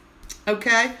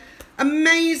 Okay,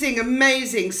 amazing,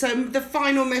 amazing. So the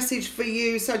final message for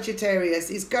you, Sagittarius,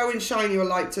 is go and shine your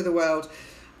light to the world.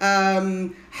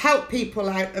 Help people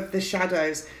out of the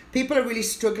shadows. People are really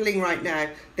struggling right now.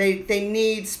 They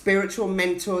need spiritual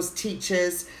mentors,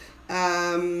 teachers,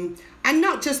 and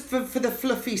not just for the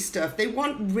fluffy stuff. They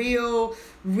want real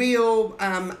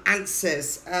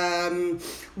answers,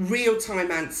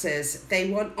 real-time answers. They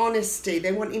want honesty.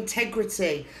 They want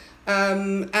integrity.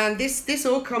 And this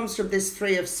all comes from this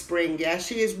Three of Spring. Yeah,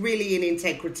 she is really in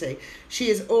integrity. She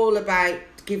is all about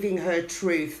giving her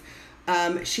truth.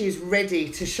 She is ready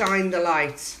to shine the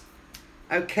light.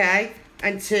 Okay.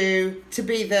 And to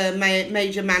be the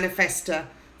major manifester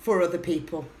for other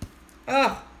people.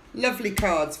 Oh, lovely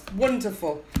cards.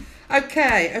 Wonderful.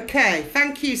 Okay.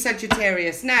 Thank you,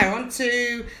 Sagittarius. Now, on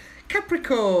to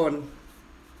Capricorn.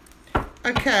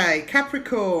 Okay,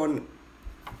 Capricorn.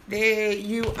 There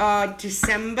you are,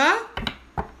 December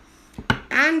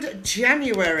and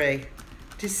January.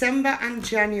 December and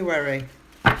January.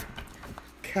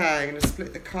 Okay, I'm going to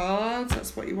split the cards.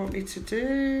 That's what you want me to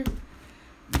do.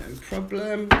 No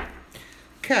problem.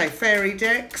 Okay, fairy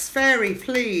decks. Fairy,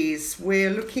 please. We're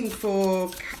looking for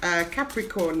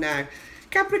Capricorn now.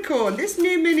 Capricorn, this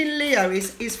new moon in Leo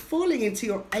is falling into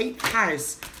your 8th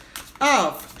house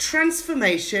of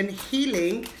transformation,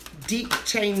 healing, deep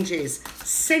changes,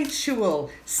 sensual,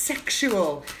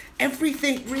 sexual,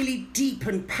 everything really deep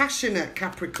and passionate,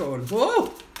 Capricorn.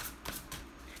 Whoa!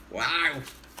 Wow.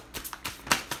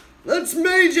 That's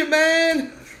major,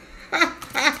 man.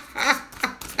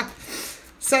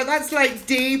 So that's like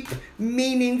deep,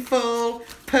 meaningful,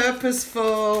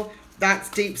 purposeful. That's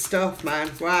deep stuff, man.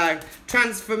 Wow.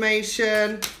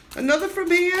 Transformation. Another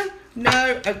from here?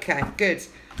 No? Okay, good.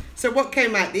 So what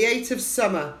came out? The 8 of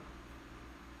Summer.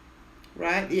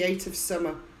 Right? The 8 of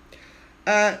Summer.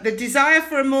 The desire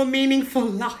for a more meaningful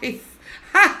life.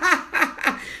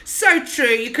 So true.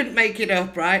 You couldn't make it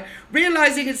up, right?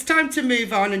 Realizing it's time to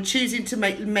move on and choosing to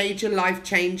make major life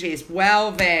changes.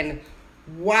 Well then.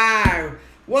 Wow.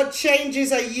 What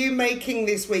changes are you making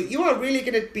this week? You are really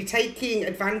going to be taking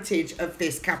advantage of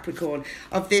this, Capricorn,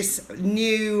 of this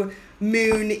new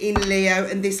moon in Leo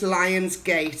and this Lion's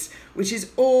Gate, which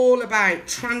is all about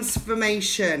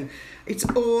transformation. It's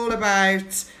all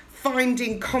about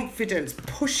finding confidence,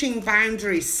 pushing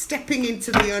boundaries, stepping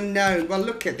into the unknown. Well,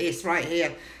 look at this right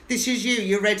here. This is you.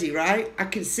 You're ready, right? I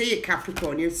can see it,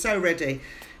 Capricorn. You're so ready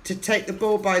to take the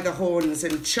bull by the horns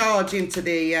and charge into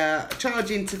the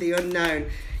unknown,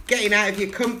 getting out of your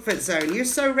comfort zone. You're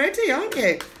so ready, aren't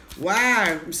you?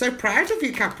 Wow, I'm so proud of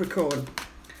you, Capricorn.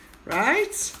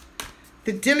 Right?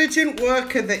 the diligent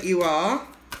worker that you are,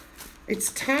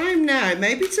 it's time now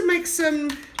maybe to make some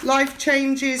life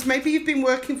changes. Maybe you've been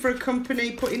working for a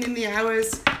company, putting in the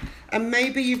hours, and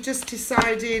maybe you've just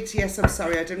decided, yes, I'm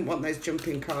sorry, I didn't want those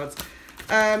jumping cards.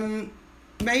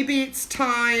 Maybe it's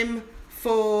time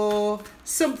for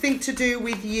something to do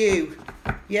with you.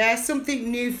 Yeah, something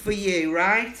new for you,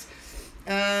 right?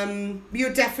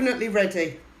 You're definitely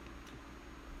ready.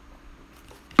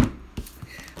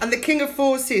 And the King of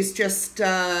Forces just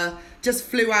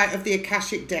flew out of the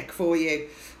Akashic deck for you.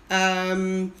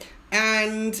 And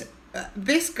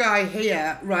this guy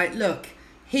here, right, look,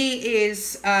 he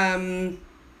is... well,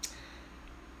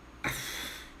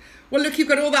 look, you've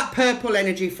got all that purple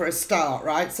energy for a start,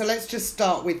 right? So let's just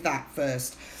start with that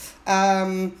first.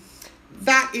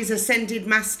 That is Ascended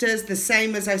Masters, the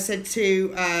same as I said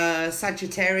to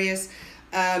Sagittarius.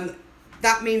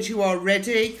 That means you are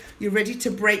ready. You're ready to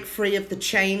break free of the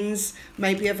chains,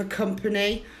 maybe of a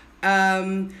company.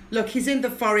 Look, he's in the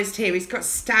forest here. He's got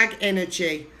stag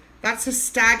energy. That's a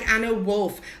stag and a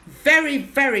wolf. Very,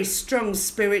 very strong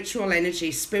spiritual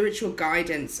energy, spiritual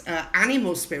guidance,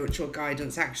 animal spiritual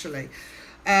guidance, actually.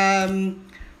 Do I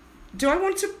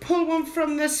want to pull one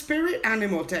from the spirit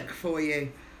animal deck for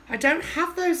you? I don't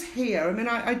have those here. I mean,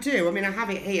 I do. I mean, I have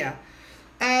it here.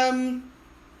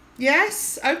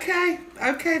 Yes, okay.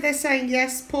 Okay, they're saying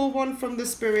yes, pull one from the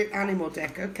spirit animal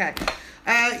deck. Okay.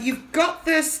 You've got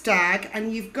the stag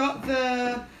and you've got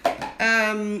the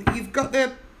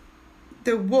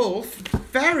wolf.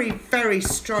 Very, very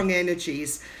strong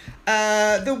energies.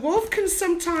 The wolf can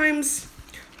sometimes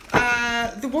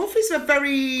the wolf is a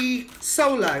very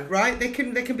solo, right? They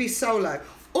can be solo,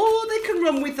 or they can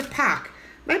run with the pack.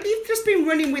 Maybe you've just been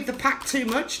running with the pack too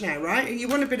much now, right? And you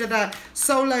want a bit of that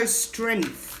solo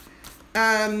strength.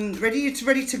 Ready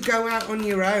to go out on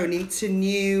your own into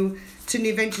new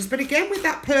ventures. But again, with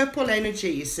that purple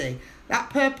energy, you see, that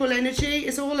purple energy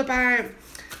is all about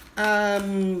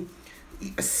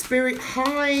spirit,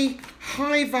 high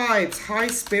vibes, high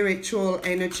spiritual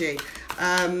energy,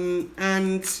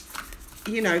 and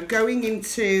you know, going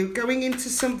into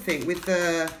something with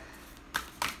the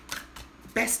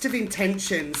best of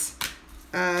intentions.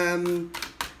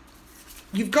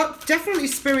 You've got definitely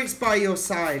spirits by your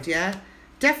side, yeah?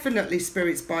 Definitely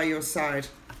spirits by your side.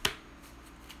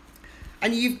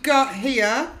 And you've got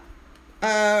here,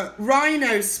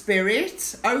 Rhino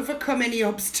spirit, overcome any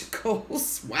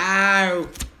obstacles. Wow.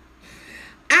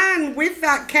 And with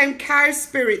that came Cow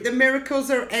spirit, the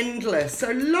miracles are endless.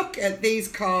 So look at these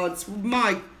cards.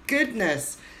 My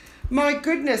goodness,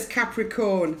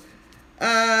 Capricorn.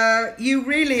 You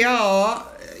really are.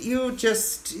 You're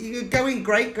going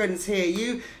great guns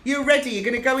here. You're ready. You're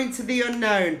going to go into the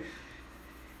unknown.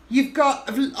 You've got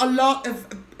a lot of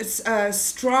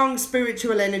strong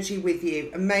spiritual energy with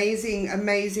you.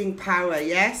 Amazing power,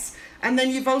 yes? And then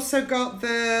you've also got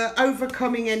the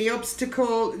overcoming any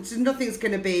obstacle. Nothing's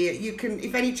going to be,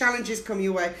 if any challenges come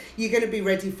your way, you're going to be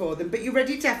ready for them. But you're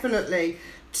ready definitely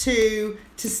to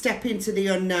step into the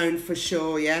unknown for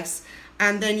sure, yes?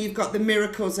 And then you've got the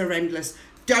miracles are endless.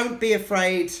 Don't be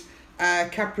afraid,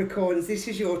 Capricorns. This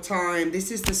is your time. This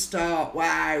is the start.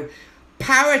 Wow.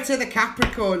 Power to the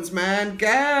Capricorns, man.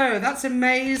 Go. That's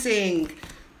amazing.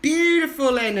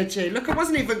 Beautiful energy. Look, I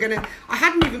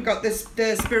hadn't even got the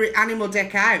spirit animal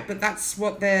deck out, but that's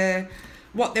what they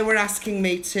were asking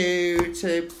me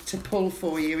to pull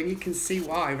for you, and you can see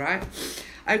why, right?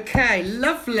 Okay,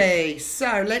 lovely.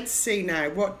 So let's see now.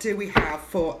 What do we have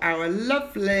for our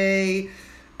lovely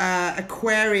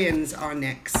Aquarians are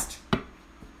next.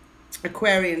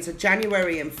 Aquarians are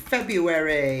January and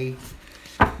February.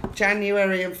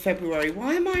 January and February.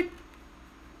 Why am I...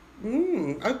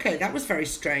 okay, that was very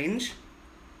strange.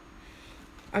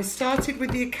 I started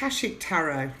with the Akashic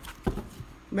Tarot.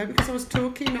 Maybe because I was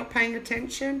talking, not paying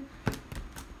attention.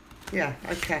 Yeah,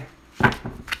 okay.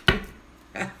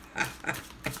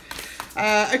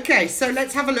 Okay, so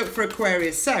let's have a look for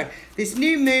Aquarius. So, this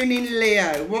new moon in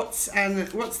Leo, what's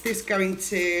this going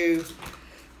to...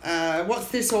 what's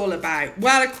this all about?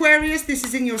 Well, Aquarius, this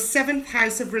is in your 7th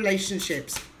house of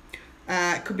relationships.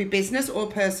 It could be business or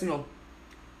personal.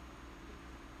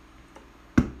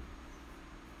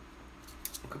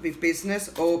 Could be business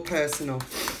or personal.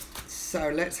 So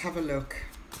let's have a look.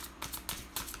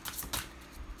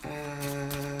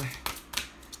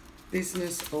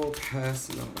 Business or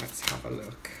personal. Let's have a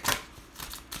look.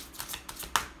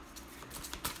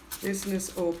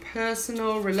 Business or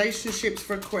personal. Relationships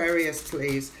for Aquarius,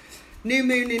 please. New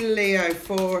moon in Leo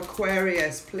for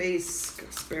Aquarius, please,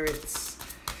 spirits.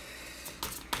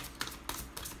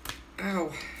 Ow.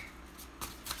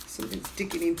 Something's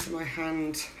digging into my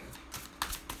hand.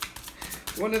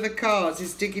 One of the cards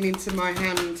is digging into my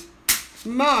hand.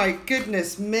 My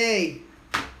goodness me.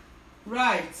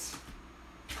 Right.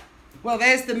 Well,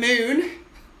 there's the moon.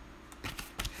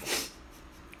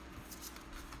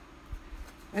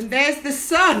 And there's the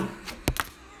sun.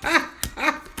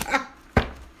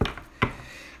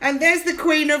 And there's the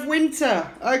Queen of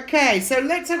Winter. Okay, so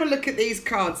let's have a look at these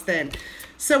cards then.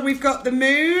 So we've got the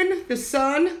moon, the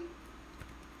sun,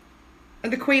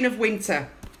 and the Queen of Winter.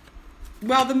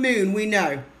 Well, the moon, we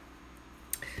know.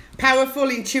 Powerful,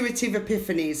 intuitive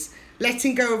epiphanies.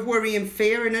 Letting go of worry and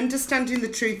fear and understanding the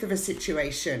truth of a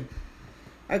situation.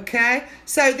 Okay,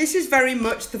 so this is very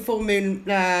much the full moon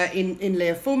in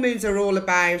Leo. Full moons are all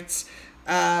about,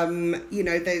 you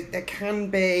know, there can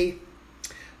be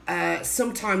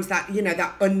sometimes that, you know,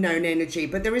 that unknown energy,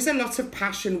 but there is a lot of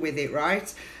passion with it,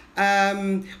 right?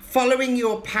 Following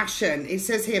your passion. It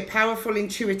says here, powerful,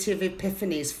 intuitive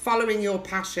epiphanies. Following your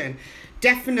passion.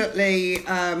 Definitely,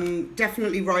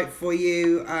 definitely right for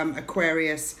you,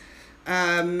 Aquarius.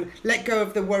 Let go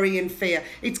of the worry and fear.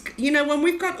 It's, you know, when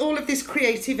we've got all of this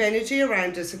creative energy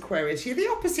around us, Aquarius, you're the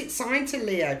opposite sign to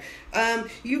Leo. I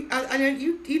know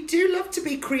you do love to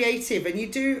be creative, and you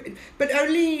do, but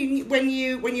only when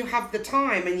you have the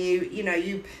time, and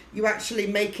you actually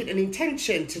make it an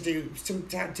intention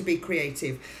to be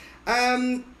creative.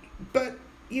 But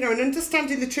you know, and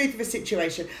understanding the truth of a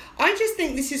situation. I just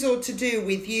think this is all to do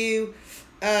with you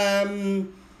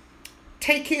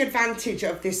taking advantage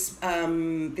of this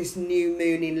this new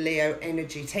moon in Leo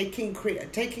energy, taking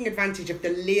advantage of the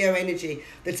Leo energy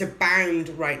that's abound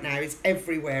right now. It's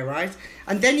everywhere, right?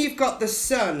 And then you've got the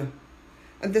sun,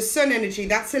 and the sun energy,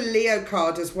 that's a Leo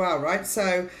card as well, right?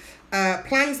 So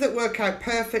plans that work out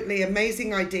perfectly,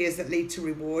 amazing ideas that lead to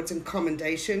rewards and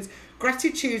commendations,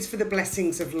 gratitudes for the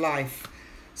blessings of life.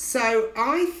 So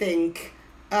I think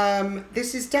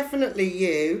this is definitely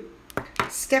you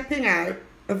stepping out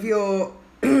of your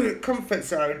comfort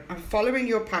zone and following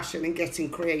your passion and getting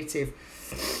creative.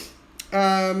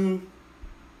 Now,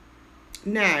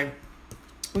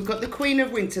 we've got the Queen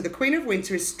of Winter. The Queen of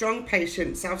Winter is strong,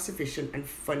 patient, self-sufficient and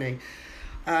funny.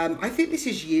 I think this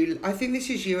is you. I think this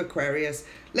is you, Aquarius.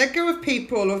 Let go of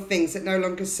people or things that no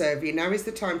longer serve you. Now is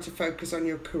the time to focus on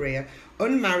your career.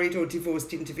 Unmarried or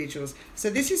divorced individuals. So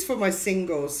this is for my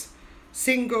singles.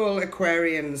 Single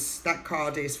Aquarians, that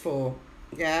card is for.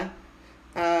 Yeah.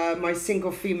 My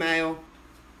single female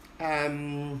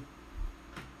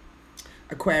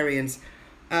Aquarians.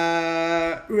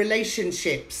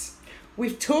 Relationships.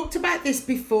 We've talked about this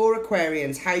before,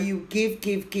 Aquarians, how you give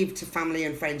to family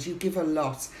and friends. You give a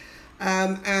lot.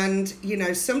 And, you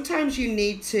know, sometimes you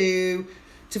need to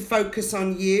focus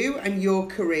on you and your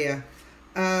career.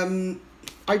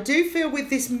 I do feel with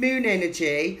this moon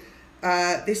energy,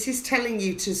 this is telling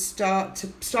you to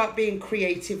start being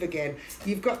creative again.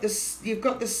 You've got the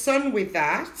sun with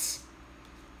that.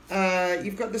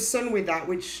 You've got the sun with that,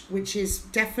 which is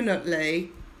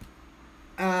definitely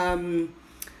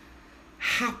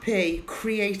happy,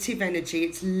 creative energy.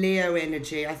 It's Leo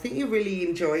energy. I think you're really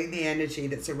enjoying the energy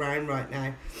that's around right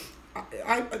now.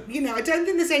 I don't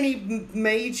think there's any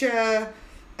major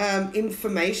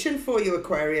information for you,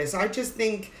 Aquarius. I just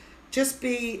think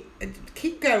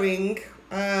keep going.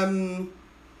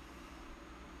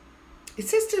 It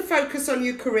says to focus on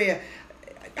your career.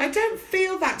 I don't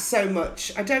feel that so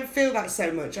much. I feel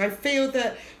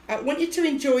that I want you to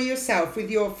enjoy yourself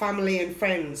with your family and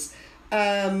friends.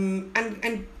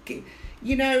 And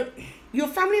you know, your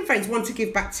family and friends want to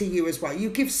give back to you as well. You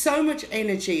give so much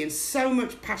energy and so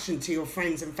much passion to your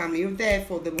friends and family. You're there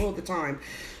for them all the time.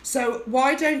 So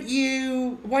why don't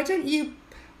you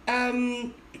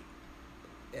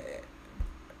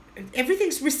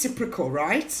everything's reciprocal,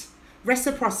 right?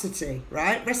 Reciprocity,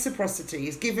 right? Reciprocity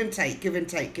is give and take, give and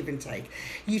take, give and take.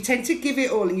 You tend to give it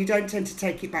all and you don't tend to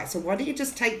take it back. So why don't you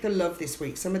just take the love this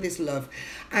week, some of this love,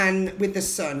 and with the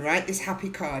sun, right? This happy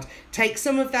card. Take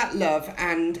some of that love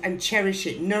and cherish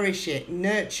it, nourish it,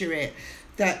 nurture it,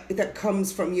 that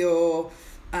comes from your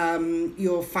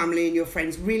family and your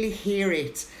friends. Really hear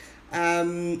it.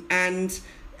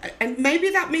 And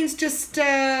maybe that means just,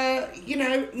 you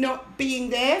know, not being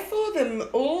there for them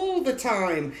all the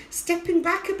time. Stepping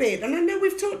back a bit. And I know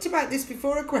we've talked about this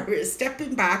before, Aquarius.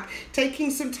 Stepping back,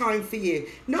 taking some time for you.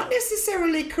 Not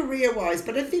necessarily career-wise,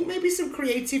 but I think maybe some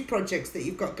creative projects that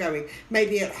you've got going.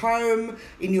 Maybe at home,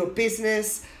 in your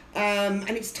business. And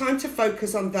it's time to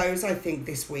focus on those, I think,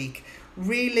 this week.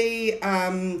 Really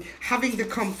having the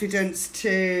confidence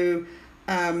to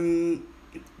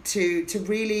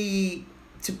really...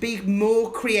 to be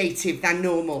more creative than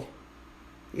normal.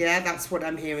 Yeah, that's what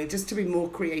I'm hearing. Just to be more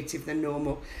creative than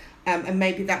normal. And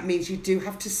maybe that means you do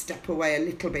have to step away a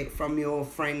little bit from your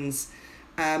friends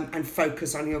and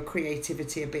focus on your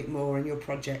creativity a bit more and your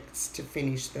projects to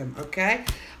finish them, okay?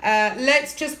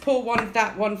 Let's just pull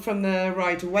that one from the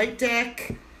Rider-Waite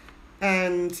deck,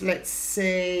 and let's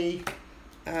see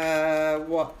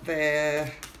what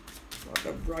the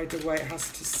Rider-Waite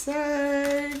has to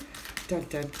say. Dun,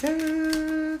 dun,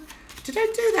 dun. Did I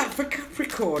do that for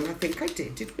Capricorn? I think I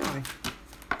did, didn't I?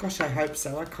 Gosh, I hope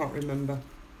so. I can't remember.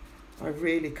 I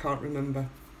really can't remember.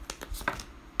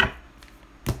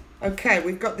 Okay,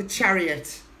 we've got the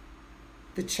Chariot.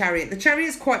 The Chariot. The Chariot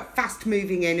is quite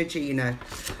fast-moving energy, you know.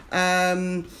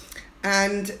 And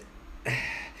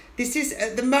this is,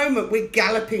 at the moment, we're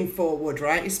galloping forward,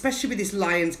 right? Especially with this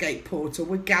Lionsgate portal,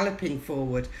 we're galloping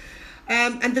forward.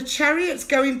 And the Chariot's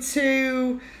going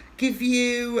to give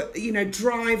you, you know,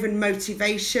 drive and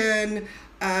motivation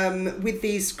with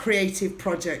these creative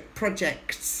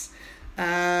projects.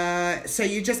 So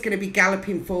you're just going to be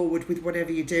galloping forward with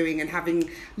whatever you're doing and having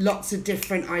lots of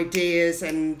different ideas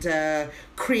and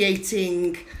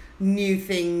creating new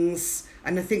things.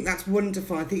 And I think that's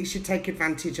wonderful. I think you should take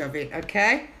advantage of it,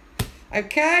 okay?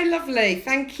 Okay, lovely.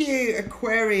 Thank you,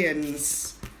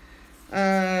 Aquarians.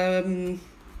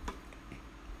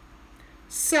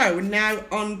 So now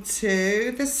on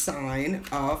to the sign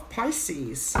of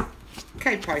Pisces.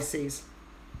 Okay, Pisces.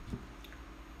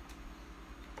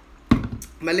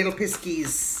 My little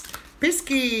Pisces.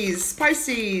 Pisces.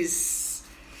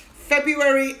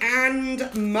 February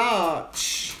and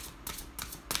March.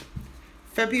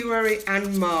 February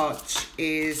and March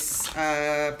is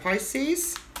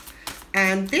Pisces.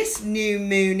 And this new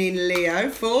moon in Leo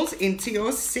falls into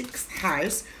your 6th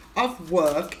house of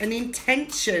work and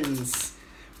intentions.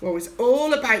 Well, it's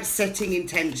all about setting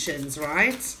intentions,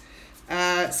 right?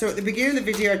 So at the beginning of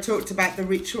the video, I talked about the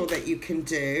ritual that you can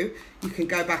do. You can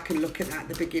go back and look at that at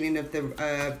the beginning of the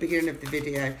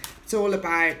video. It's all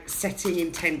about setting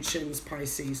intentions,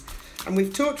 Pisces. And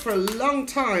we've talked for a long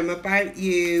time about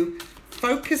you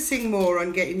focusing more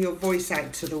on getting your voice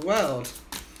out to the world.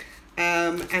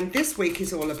 And this week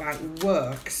is all about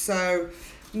work. So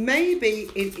maybe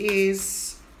it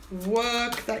is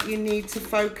work that you need to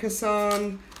focus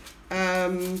on.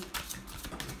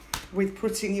 With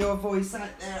putting your voice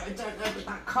out there. I don't know, but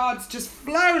that card's just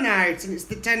flown out, and it's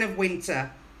the 10 of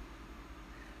Winter.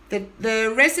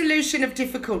 The resolution of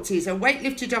difficulties, a weight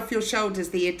lifted off your shoulders,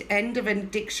 the end of an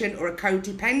addiction or a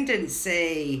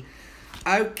codependency.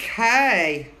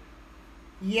 Okay.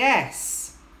 Yes.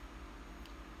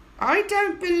 I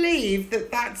don't believe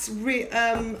that that's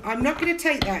I'm not going to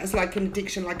take that as like an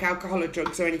addiction like alcohol or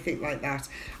drugs or anything like that.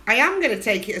 I am going to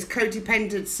take it as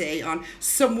codependency on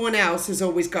someone else has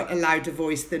always got a louder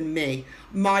voice than me.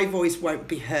 My voice won't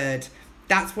be heard.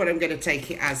 That's what I'm going to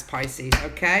take it as, Pisces,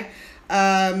 okay?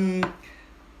 And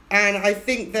I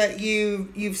think that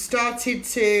you've started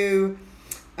to...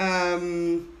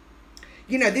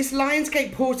 you know, this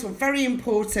Lionsgate portal, very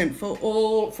important for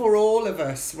all of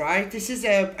us, right? This is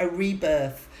a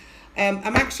rebirth.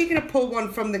 I'm actually going to pull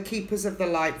one from the Keepers of the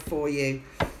Light for you,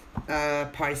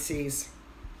 Pisces.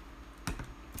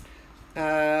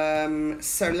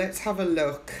 So let's have a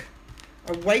look.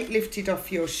 A weight lifted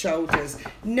off your shoulders.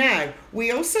 Now,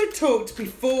 we also talked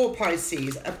before,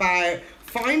 Pisces, about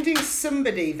finding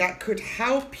somebody that could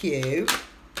help you.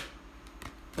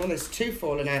 Oh, there's 2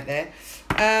 falling out there.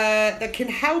 That can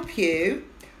help you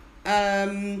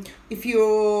if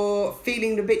you're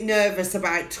feeling a bit nervous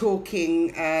about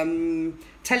talking,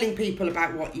 telling people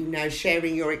about what you know,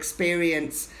 sharing your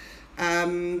experience.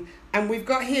 And we've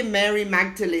got here Mary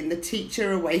Magdalene, the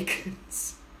teacher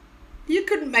awakens. You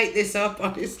couldn't make this up,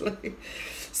 honestly.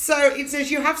 So it says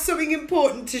you have something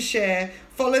important to share,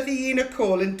 follow the inner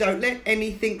call and don't let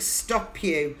anything stop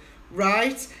you,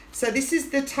 right? So this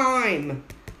is the time.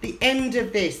 The end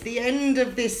of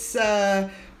this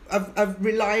of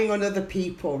relying on other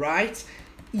people, right?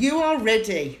 You are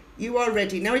ready. You are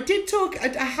ready. Now, I did talk,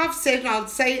 I have said, and I'll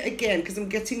say it again because I'm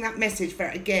getting that message for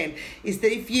it again, is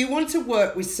that if you want to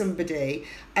work with somebody,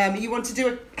 you want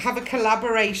to have a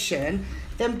collaboration,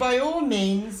 then by all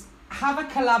means, have a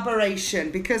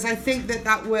collaboration, because I think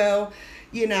that will,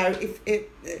 you know,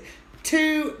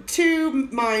 two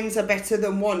minds are better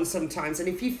than one sometimes. And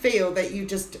if you feel that you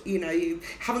just, you know, you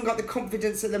haven't got the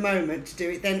confidence at the moment to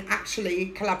do it, then actually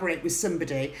collaborate with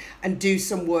somebody and do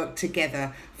some work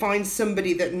together. Find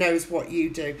somebody that knows what you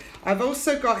do. I've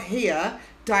also got here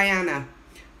Diana,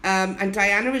 and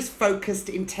Diana is focused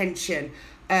intention.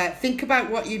 Think about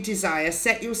what you desire,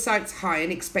 set your sights high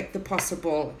and expect the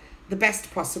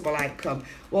best possible outcome.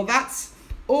 Well, that's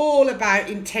all about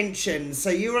intentions. So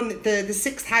you're on the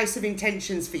sixth house of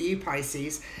intentions for you,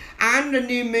 Pisces, and a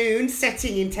new moon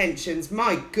setting intentions.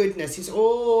 My goodness, it's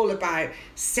all about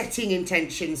setting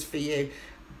intentions for you.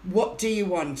 What do you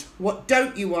want? What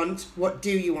don't you want? What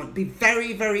do you want? Be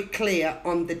very, very clear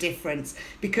on the difference,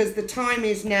 because the time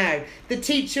is now. The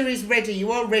teacher is ready.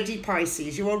 You are ready,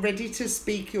 Pisces. You are ready to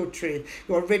speak your truth.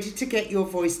 You are ready to get your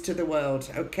voice to the world,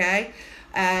 okay?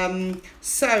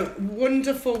 So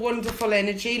wonderful, wonderful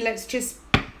energy. Let's just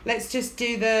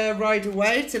do the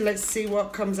Rider-Waite, and let's see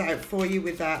what comes out for you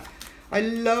with that. I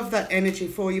love that energy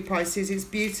for you, Pisces. It's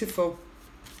beautiful.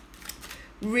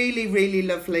 Really, really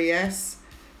lovely, yes.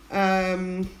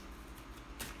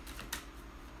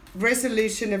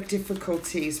 Resolution of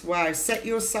difficulties. Wow. Set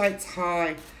your sights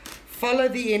high. Follow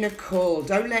the inner call.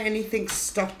 Don't let anything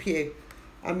stop you.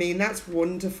 I mean, that's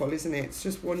wonderful, isn't it? It's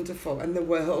just wonderful. And the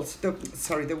world,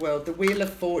 the Wheel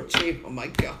of Fortune. Oh my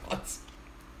God.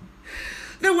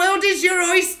 The world is your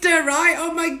oyster, right?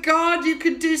 Oh my God, you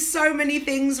could do so many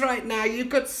things right now. You've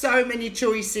got so many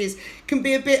choices. It can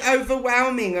be a bit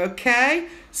overwhelming, okay?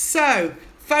 So,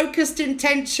 focused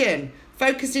intention.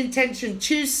 Focused intention.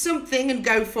 Choose something and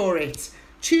go for it.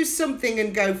 Choose something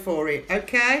and go for it,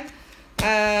 okay?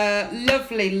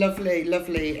 Lovely, lovely,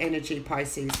 lovely energy,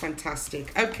 Pisces.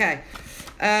 Fantastic. Okay.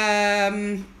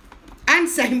 And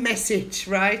same message,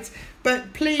 right?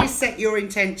 But please set your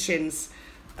intentions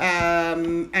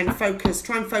and focus.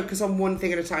 Try and focus on one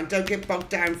thing at a time. Don't get bogged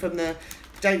down from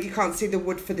you can't see the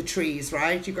wood for the trees,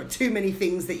 right? You've got too many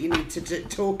things that you need to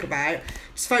talk about.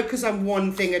 Just focus on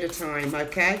one thing at a time,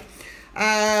 okay?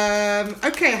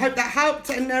 Okay, I hope that helped.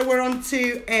 And now we're on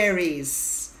to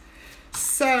Aries.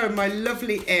 So, my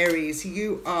lovely Aries,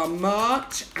 you are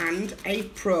March and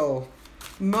April.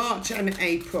 March and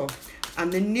April.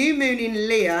 And the new moon in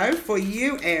Leo for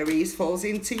you, Aries, falls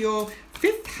into your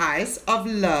 5th house of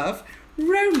love,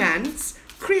 romance,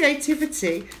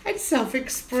 creativity, and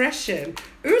self-expression.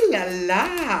 Ooh la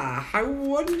la, how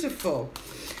wonderful.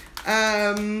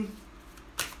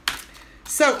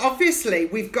 So obviously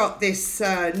we've got this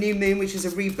new moon, which is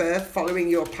a rebirth following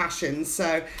your passion.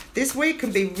 So this week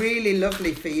can be really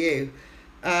lovely for you.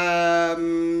 Do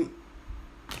I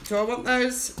want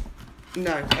those?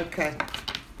 No, okay.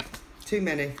 Too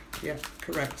many. Yeah,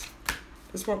 correct.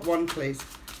 Just want one, please.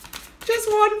 Just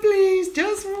one, please.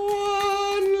 Just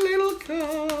one little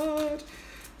card.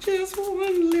 Just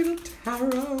one little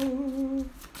tarot.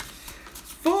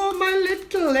 For my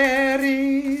little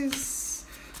Aries.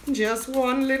 Just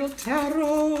one little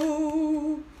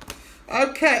tarot.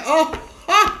 Okay. Oh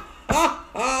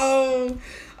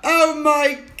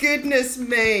my goodness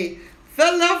me.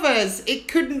 The Lovers. You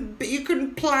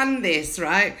couldn't plan this,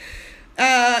 right?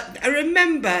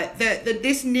 Remember that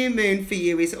this new moon for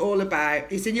you is all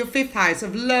about, it's in your 5th house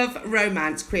of love,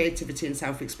 romance, creativity, and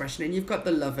self-expression. And you've got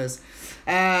the Lovers.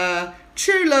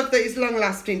 True love that is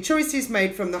long-lasting, choices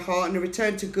made from the heart, and a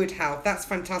return to good health. That's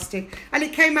fantastic. And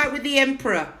it came out with the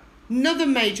Emperor, another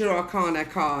major arcana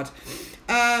card.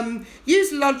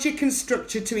 Use logic and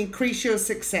structure to increase your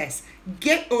success.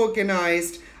 Get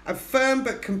organized, a firm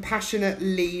but compassionate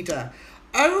leader.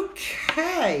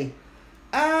 Okay.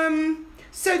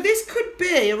 So this could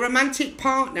be a romantic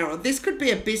partner, or this could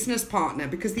be a business partner,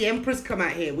 because the Emperor's come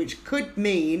out here, which could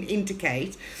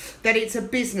indicate that it's a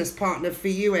business partner for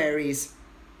you, Aries.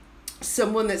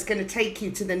 Someone that's going to take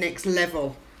you to the next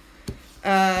level.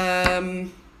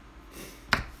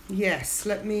 Yes,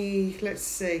 let's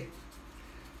see.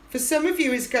 For some of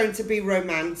you, it's going to be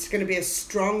romance, going to be a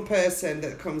strong person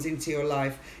that comes into your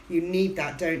life. You need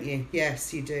that, don't you?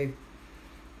 Yes, you do.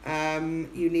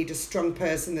 You need a strong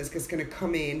person that's just going to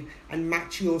come in and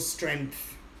match your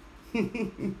strength.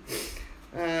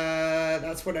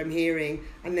 That's what I'm hearing.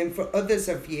 And then for others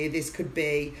of you, this could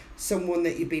be someone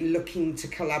that you've been looking to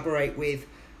collaborate with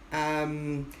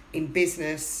in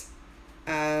business.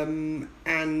 And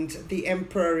the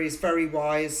Emperor is very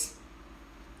wise,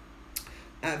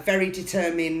 very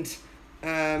determined,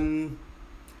 and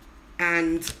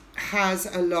has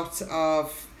a lot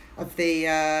of the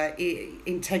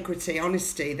integrity,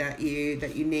 honesty that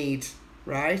you need,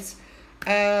 right?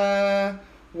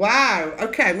 Wow.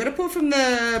 Okay, I'm going to pull from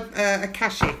the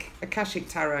Akashic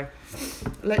Tarot.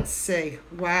 Let's see.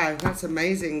 Wow, that's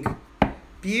amazing.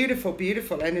 Beautiful,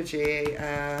 beautiful energy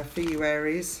for you,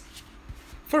 Aries.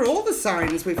 For all the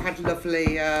signs, we've had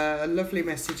lovely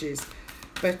messages,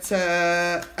 but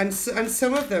and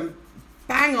some of them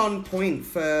bang on point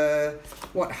for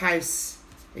what house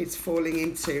it's falling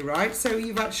into, right? So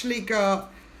you've actually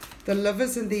got the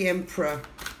Lovers and the Emperor,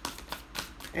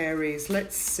 Aries.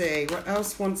 Let's see what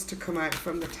else wants to come out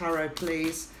from the tarot,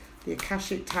 please. The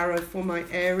Akashic Tarot for my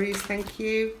Aries, thank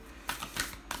you.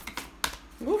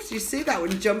 Oh, did you see that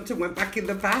one jumped and went back in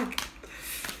the bag?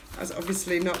 That's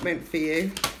obviously not meant for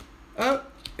you. Oh,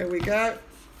 here we go.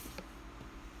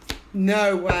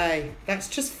 No way. That's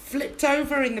just flipped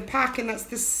over in the pack, and that's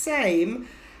the same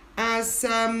as,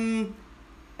 I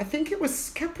think it was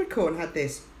Capricorn had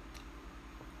this.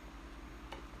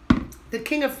 The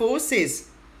King of Forces.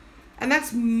 And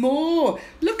that's more.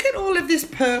 Look at all of this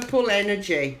purple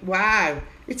energy. Wow.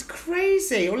 It's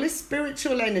crazy. All this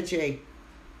spiritual energy.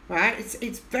 Right?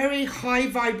 It's very high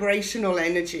vibrational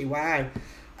energy. Wow.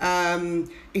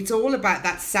 It's all about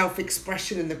that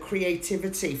self-expression and the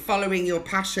creativity, following your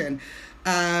passion.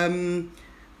 And,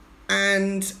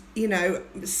 you know,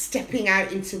 stepping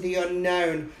out into the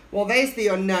unknown. Well, there's the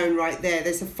unknown right there.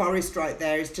 There's a forest right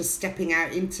there. It's just stepping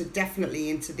out into, definitely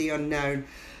into the unknown.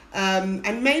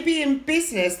 And maybe in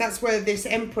business, that's where this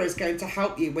Emperor is going to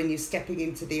help you when you're stepping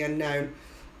into the unknown.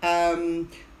 And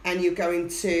you're going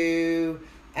to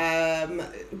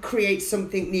create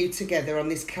something new together on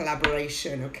this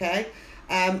collaboration, okay?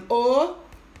 Or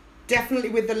definitely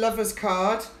with the Lovers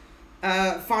card,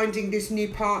 finding this new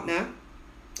partner,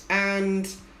 and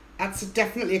that's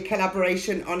definitely a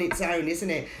collaboration on its own, isn't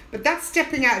it? But that's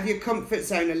stepping out of your comfort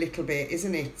zone a little bit,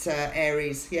 isn't it,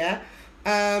 Aries? Yeah.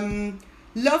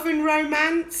 Love and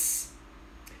romance,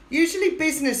 usually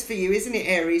business for you, isn't it,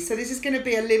 Aries? So this is going to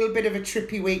be a little bit of a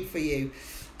trippy week for you.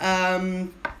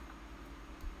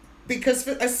 Because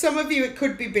for some of you it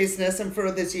could be business, and for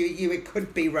others you it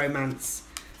could be romance.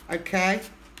 Okay.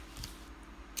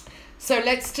 So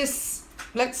let's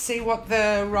see what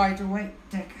the Rider-Waite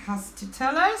deck has to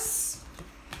tell us.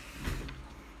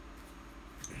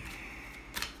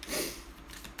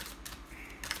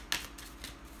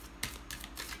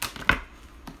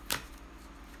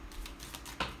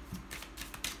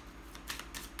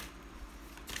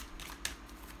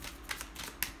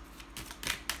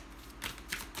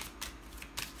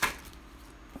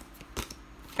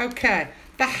 Okay,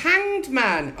 the Hanged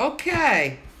Man.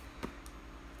 Okay,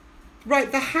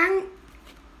 right. The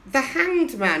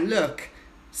Hanged Man. Look,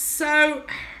 so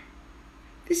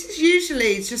this is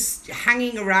usually just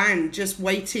hanging around, just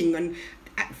waiting and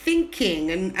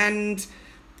thinking and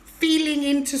feeling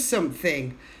into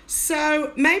something.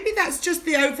 So maybe that's just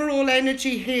the overall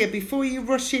energy here before you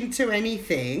rush into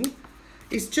anything.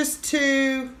 It's just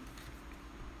to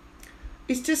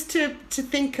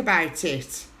think about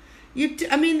it.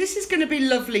 I mean, this is going to be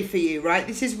lovely for you, right?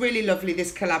 This is really lovely,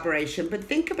 this collaboration. But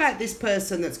think about this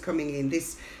person that's coming in,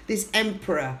 this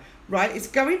Emperor, right? It's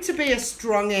going to be a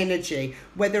strong energy,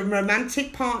 whether a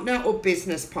romantic partner or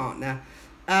business partner.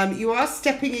 You are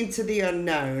stepping into the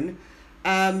unknown.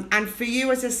 And for you,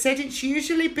 as I said, it's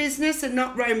usually business and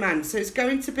not romance. So it's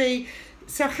going to be,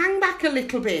 so hang back a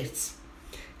little bit.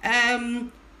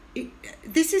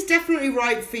 This is definitely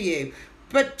right for you.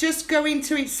 But just go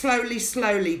into it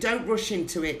slowly. Don't rush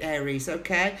into it, Aries,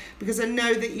 okay? Because I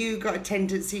know that you got a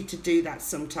tendency to do that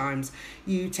sometimes.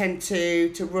 You tend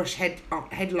to rush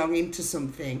headlong into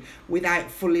something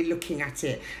without fully looking at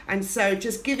it. And so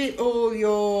just give it all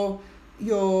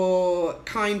your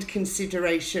kind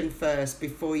consideration first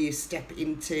before you step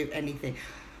into anything.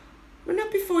 Well,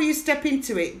 not before you step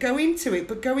into it. Go into it,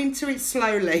 but go into it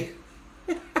slowly.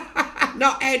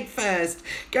 Not head first.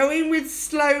 Go in with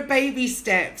slow baby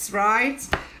steps, right?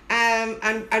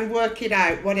 And work it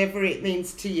out, whatever it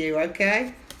means to you,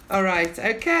 okay? All right,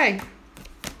 okay.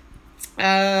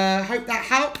 Hope that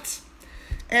helped.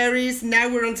 Aries, now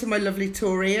we're on to my lovely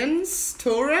Taurians.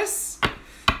 Taurus.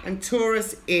 And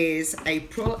Taurus is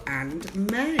April and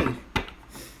May.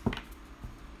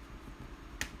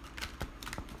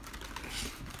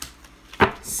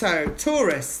 So,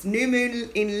 Taurus, new moon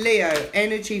in Leo,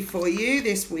 energy for you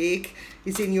this week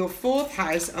is in your 4th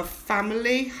house of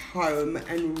family, home,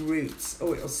 and roots.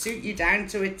 Oh, it'll suit you down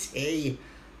to a T.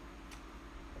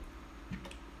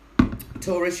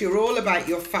 Taurus, you're all about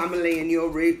your family and your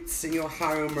roots and your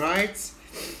home, right?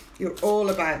 You're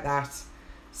all about that.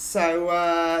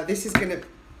 So, this is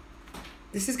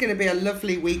gonna be a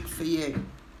lovely week for you.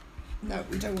 No,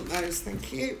 we don't want those,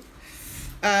 thank you.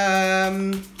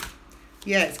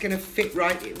 Yeah, it's going to fit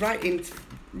right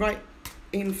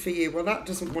in for you. Well, that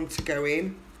doesn't want to go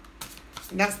in.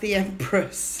 And that's the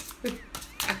Empress.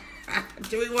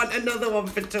 Do we want another one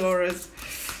for Taurus?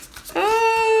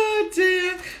 Oh,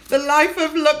 dear. The life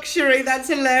of luxury. That's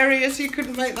hilarious. You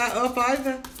couldn't make that up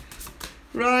either.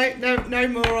 Right, no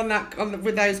more on that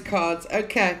with those cards.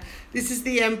 Okay. This is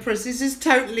the Empress. This is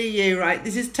totally you, right?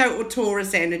 This is total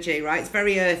Taurus energy, right? It's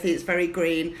very earthy. It's very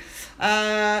green.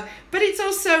 But it's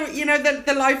also, you know,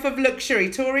 the life of luxury.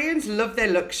 Taurians love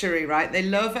their luxury, right? They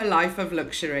love a life of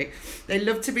luxury. They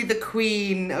love to be the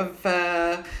queen of,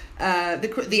 the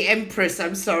Empress,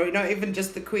 I'm sorry, not even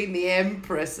just the queen, the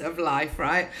Empress of life,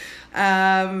 right?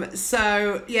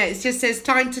 So, yeah, it just says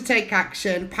time to take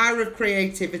action, power of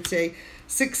creativity,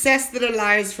 success that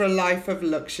allows for a life of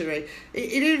luxury.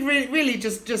 It is really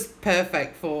just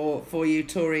perfect for you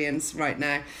Taurians right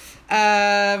now.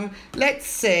 Let's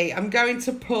see. I'm going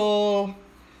to pull...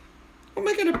 What am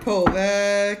I going to pull?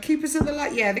 The Keepers of the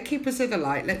Light? Yeah, the Keepers of the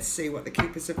Light. Let's see what the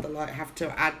Keepers of the Light have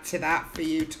to add to that for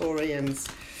you Taurians.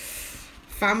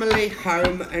 Family,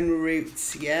 home and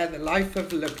roots. Yeah, the life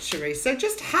of luxury. So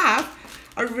just have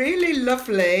a really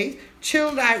lovely,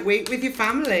 chilled out week with your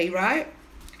family, right?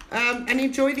 And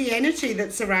enjoy the energy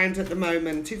that's around at the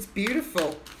moment. It's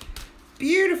beautiful.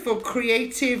 Beautiful,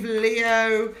 creative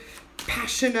Leo,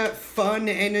 passionate, fun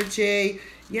energy.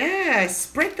 Yeah,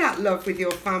 spread that love with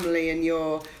your family and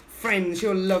your friends,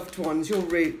 your loved ones, your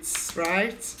roots,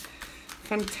 right?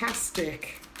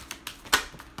 Fantastic.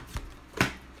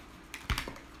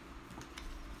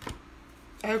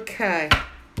 Okay.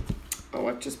 Oh,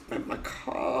 I've just bent my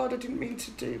card. I didn't mean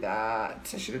to do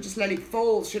that. I should have just let it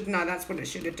fall, shouldn't I? That's what I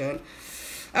should have done.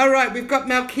 All right, we've got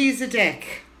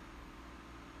Melchizedek.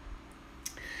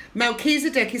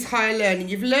 Melchizedek is higher learning.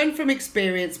 You've learned from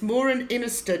experience. More inner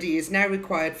study is now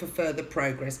required for further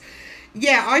progress.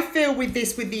 Yeah, I feel with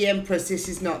this, with the Empress, this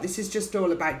is not. This is just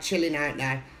all about chilling out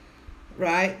now,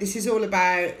 right? This is all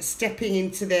about stepping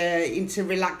into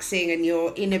relaxing and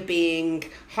your inner being,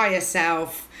 higher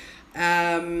self,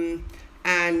 and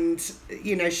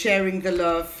you know, sharing the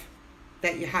love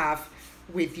that you have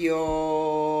with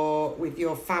your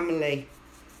family.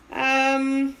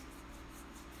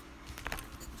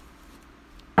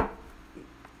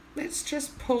 Let's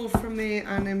just pull from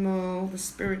the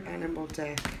spirit animal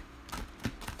deck,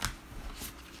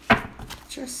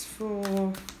 just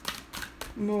for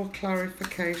more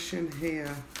clarification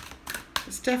here.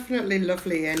 It's definitely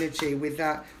lovely energy with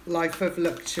that life of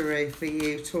luxury for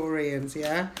you Taurians,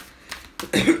 yeah?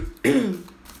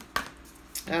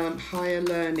 Higher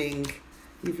learning.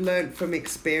 You've learned from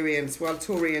experience. Well,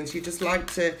 Taurians, you just like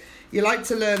to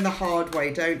learn the hard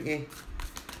way, don't you?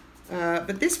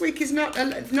 But this week is not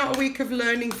a week of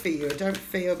learning for you. I don't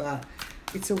feel that.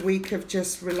 It's a week of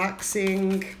just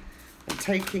relaxing and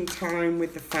taking time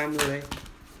with the family.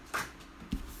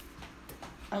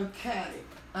 Okay.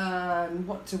 And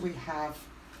what do we have?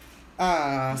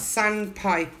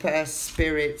 Sandpiper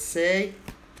spirit, see?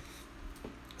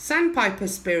 Sandpiper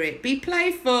spirit, be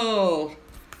playful.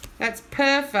 That's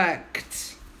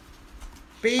perfect.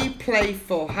 Be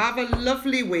playful. Have a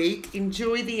lovely week.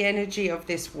 Enjoy the energy of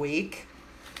this week.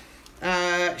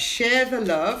 Share the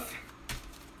love,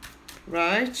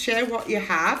 right? Share what you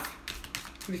have.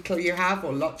 Little you have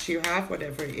or lots you have,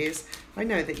 whatever it is. I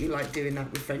know that you like doing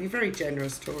that with friends. You're very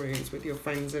generous Taurians with your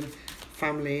friends and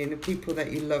family and the people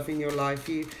that you love in your life.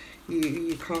 You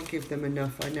can't give them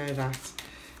enough. I know that.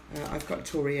 I've got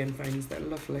Taurian friends that are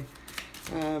lovely.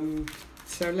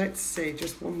 So let's see,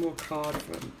 just one more card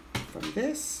from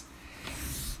this.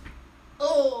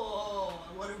 Oh,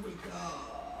 what have we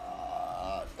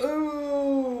got?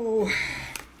 Oh,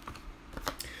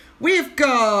 we've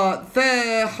got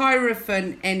the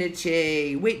Hierophant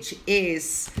energy, which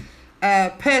is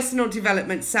personal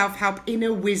development, self-help,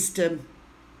 inner wisdom.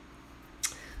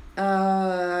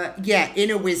 Yeah,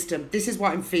 inner wisdom. This is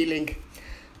what I'm feeling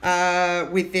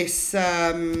with this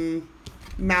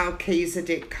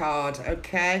Melchizedek card,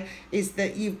 okay, is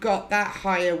that you've got that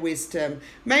higher wisdom.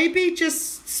 Maybe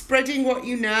just spreading what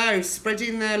you know,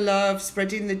 spreading the love,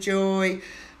 spreading the joy.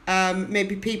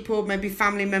 Maybe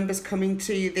family members coming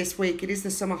to you this week. It is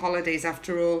the summer holidays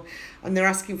after all, and they're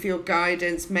asking for your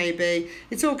guidance. Maybe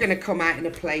it's all going to come out in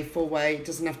a playful way. It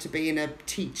doesn't have to be in a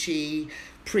teachy,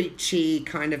 preachy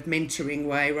kind of mentoring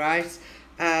way, right?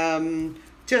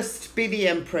 Just be the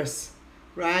Empress,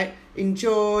 right?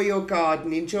 Enjoy your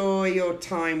garden, enjoy your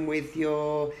time with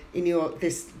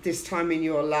this time in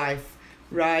your life,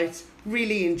 right?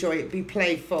 Really enjoy it, be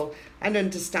playful, and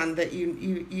understand that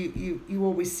you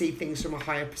always see things from a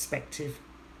higher perspective,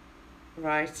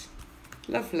 right?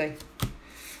 Lovely.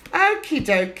 Okie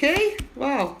dokie.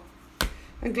 Well,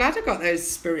 I'm glad I got those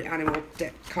spirit animal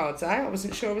deck cards out. I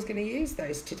wasn't sure I was going to use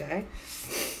those today.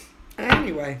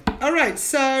 Anyway, all right,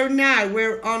 so now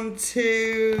we're on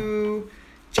to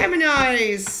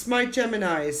Geminis, my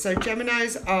Geminis. So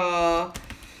Geminis are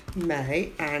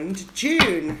May and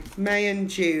June. May and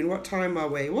June. What time are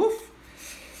we? Woof.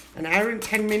 An hour and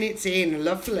 10 minutes in.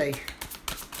 Lovely.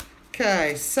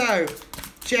 Okay, so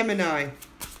Gemini.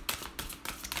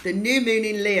 The new moon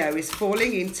in Leo is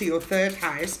falling into your 3rd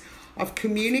house of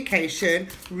communication,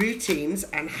 routines,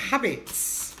 and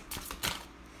habits.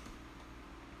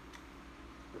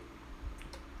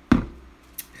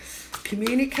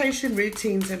 Communication,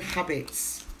 routines, and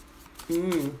habits.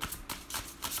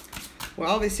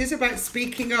 Well, this is about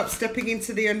speaking up, stepping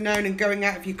into the unknown, and going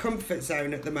out of your comfort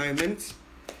zone at the moment.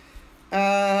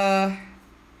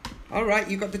 All right,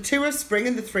 you've got the 2 of spring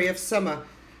and the 3 of summer.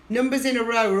 Numbers in a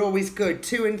row are always good,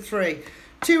 2 and 3.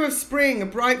 2 of spring, a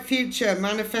bright future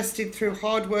manifested through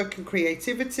hard work and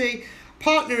creativity.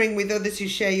 Partnering with others who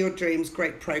share your dreams,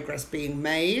 great progress being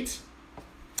made.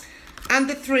 And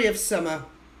the 3 of summer,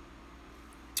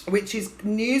 which is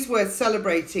news worth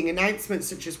celebrating, announcements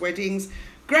such as weddings,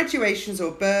 graduations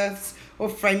or births, or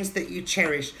friends that you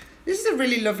cherish. This is a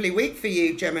really lovely week for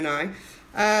you, Gemini.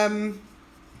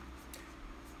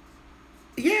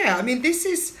 Yeah, I mean, this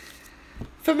is,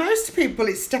 for most people,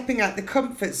 it's stepping out the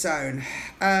comfort zone.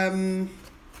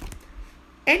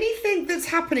 Anything that's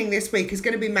happening this week is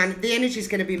going to be, the energy is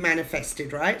going to be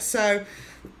manifested, right? So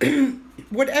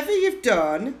whatever you've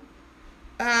done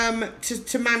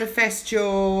to manifest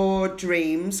your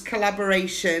dreams,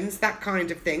 collaborations, that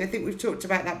kind of thing. I think we've talked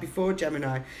about that before,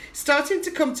 Gemini. Starting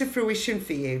to come to fruition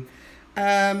for you.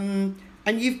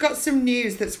 And you've got some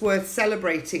news that's worth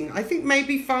celebrating. I think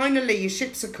maybe finally your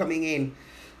ships are coming in.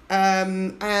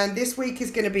 And this week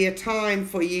is going to be a time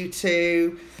for you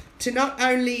to not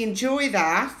only enjoy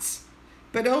that,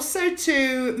 but also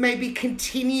to maybe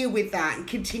continue with that and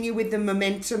continue with the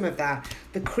momentum of that,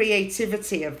 the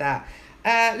creativity of that.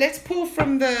 Let's pull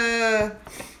from the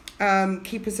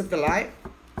Keepers of the Light.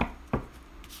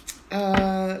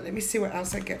 Let me see what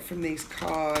else I get from these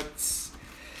cards.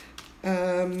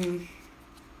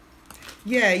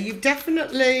 Yeah, you've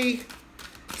definitely,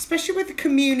 especially with the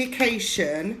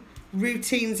communication,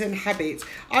 routines and habits,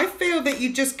 I feel that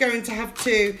you're just going to have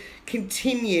to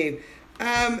continue.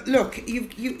 Look,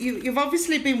 you've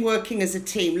obviously been working as a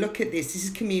team. Look at this. This is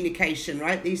communication,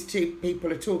 right? These two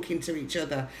people are talking to each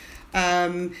other.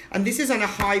 And this is on a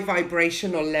high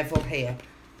vibrational level here,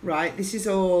 right? This is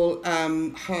all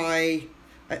high,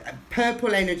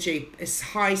 purple energy. It's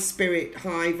high spirit,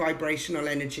 high vibrational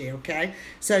energy, okay?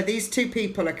 So these two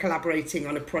people are collaborating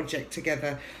on a project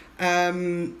together.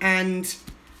 And,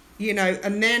 you know,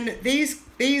 and then these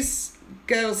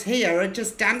girls here are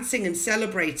just dancing and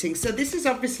celebrating. So this has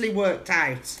obviously worked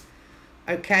out.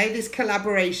 Okay, this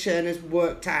collaboration has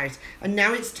worked out. And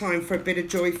now it's time for a bit of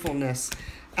joyfulness.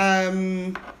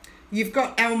 You've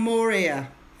got El Moria,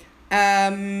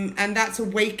 and that's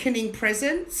awakening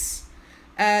presence.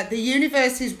 The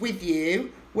universe is with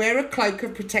you. Wear a cloak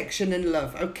of protection and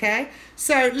love, okay?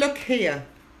 So look here.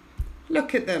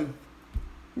 Look at them.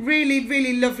 Really,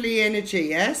 really lovely energy,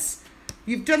 yes?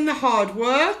 You've done the hard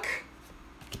work.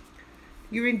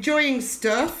 You're enjoying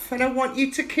stuff, and I want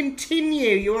you to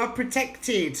continue. You are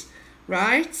protected,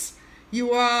 right?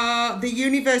 You are, the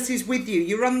universe is with you.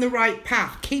 You're on the right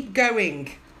path. Keep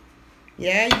going.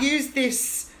 Yeah, use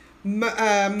this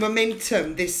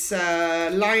momentum, this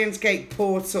Lionsgate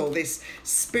portal, this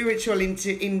spiritual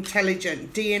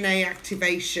intelligent DNA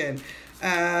activation,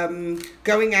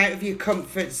 going out of your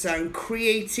comfort zone,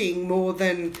 creating more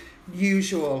than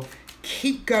usual.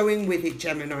 Keep going with it,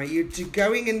 Gemini. You're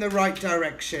going in the right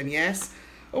direction, yes?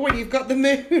 Oh, and you've got the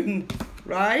moon,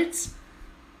 right?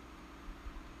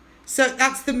 So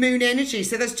that's the moon energy.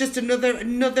 So that's just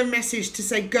another message to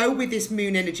say, go with this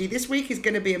moon energy. This week is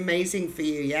going to be amazing for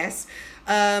you, yes?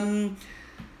 Now,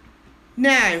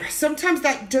 sometimes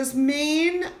that does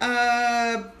mean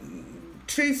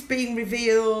truths being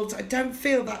revealed. I don't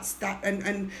feel that's that,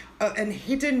 and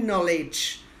hidden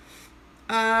knowledge.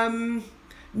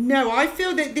 No, I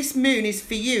feel that this moon is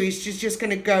for you. It's just going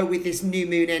to go with this new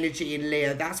moon energy in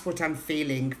Leo. That's what I'm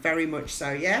feeling, very much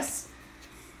so, yes?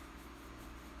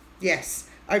 Yes.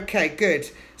 Okay,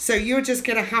 good. So you're just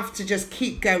going to have to just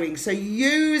keep going. So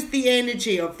use the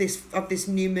energy of this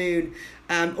new moon,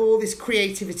 all this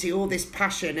creativity, all this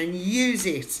passion, and use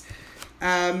it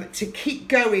to keep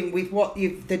going with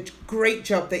the great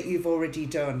job that you've already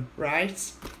done,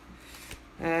 right?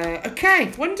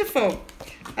 Okay, wonderful.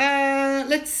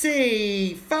 Let's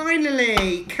see.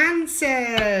 Finally,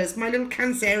 Cancers, my little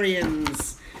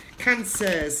Cancerians.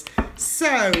 Cancers.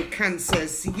 So,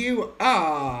 Cancers, you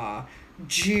are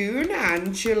June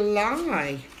and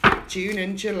July. June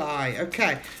and July.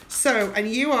 Okay. So, and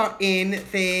you are in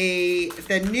the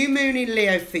new moon in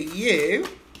Leo for you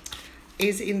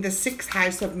is in the 6th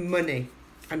house of money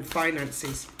and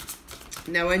finances.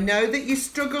 Now, I know that you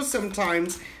struggle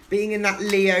sometimes being in that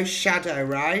Leo shadow,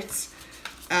 right?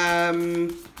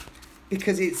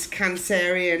 Because it's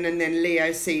Cancerian and then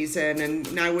Leo season,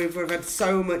 and now we've had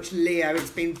so much Leo. It's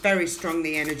been very strong,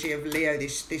 the energy of Leo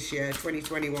this year,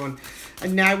 2021.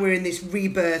 And now we're in this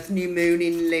rebirth, new moon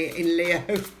in Leo.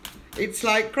 It's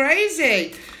like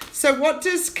crazy. So what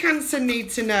does Cancer need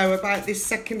to know about this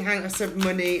second house of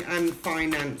money and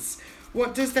finance?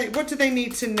 What do they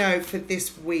need to know for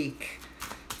this week?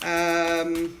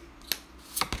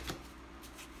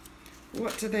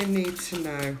 What do they need to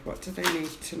know? What do they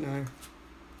need to know?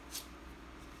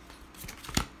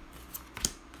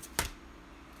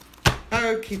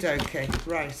 Okie dokie,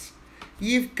 right.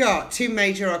 You've got two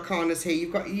major arcanas here.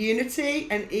 You've got unity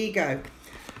and ego.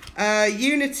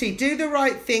 Unity, do the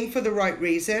right thing for the right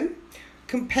reason.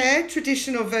 Compare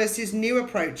traditional versus new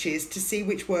approaches to see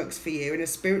which works for you in a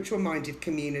spiritual minded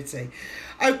community.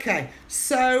 Okay,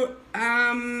 so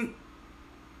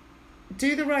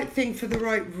do the right thing for the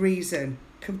right reason.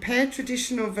 Compare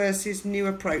traditional versus new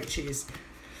approaches.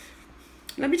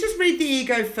 Let me just read the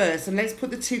ego first, and let's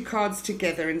put the two cards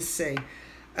together and see.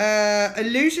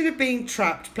 Illusion of being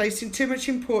trapped, placing too much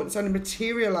importance on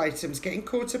material items, getting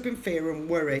caught up in fear and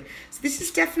worry. So this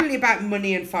is definitely about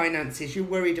money and finances. You're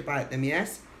worried about them,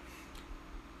 yes?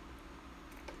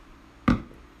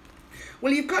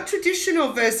 Well, you've got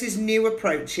traditional versus new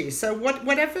approaches. So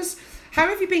how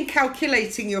have you been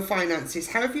calculating your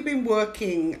finances? How have you been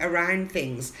working around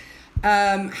things?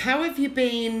 How have you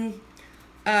been...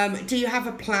 do you have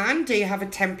a plan? Do you have a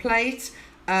template?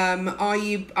 Are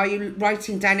you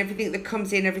writing down everything that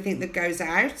comes in, everything that goes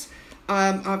out?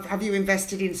 Have you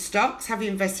invested in stocks? Have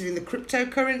you invested in the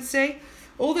cryptocurrency?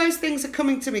 All those things are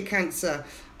coming to me, Cancer.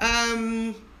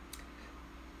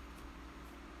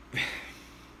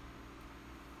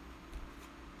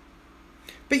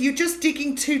 But you're just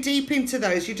digging too deep into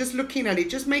those. You're just looking at it.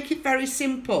 Just make it very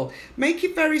simple. Make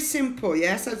it very simple,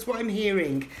 yes? That's what I'm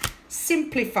hearing.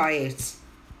 Simplify it.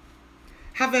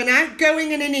 Have an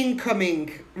outgoing and an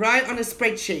incoming, right, on a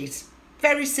spreadsheet.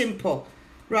 Very simple,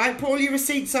 right? Put all your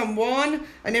receipts on one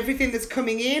and everything that's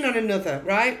coming in on another,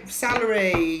 right?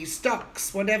 Salary,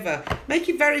 stocks, whatever. Make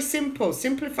it very simple.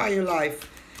 Simplify your life.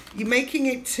 You're making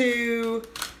it too...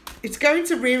 It's going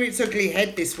to rear its ugly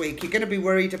head this week. You're going to be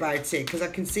worried about it because I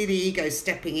can see the ego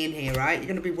stepping in here, right? You're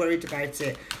going to be worried about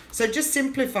it. So just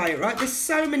simplify it, right? There's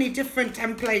so many different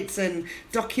templates and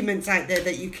documents out there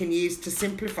that you can use to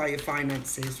simplify your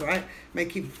finances, right?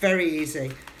 Make it very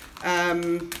easy.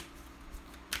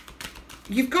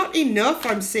 You've got enough,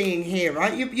 I'm seeing here,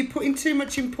 right? You're putting too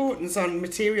much importance on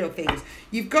material things.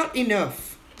 You've got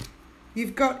enough.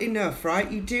 You've got enough,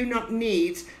 right? You do not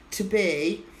need to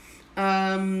be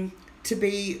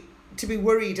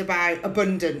worried about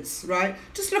abundance, right?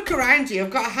 Just look around you.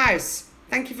 I've got a house.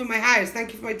 Thank you for my house.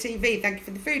 Thank you for my TV. Thank you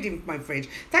for the food in my fridge.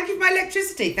 Thank you for my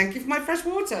electricity. Thank you for my fresh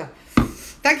water.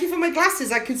 Thank you for my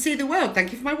glasses. I can see the world.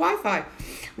 Thank you for my Wi-Fi,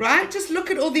 right? Just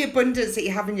look at all the abundance that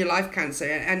you have in your life, Cancer,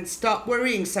 and stop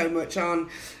worrying so much on,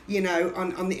 you know,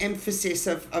 on the emphasis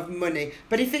of money.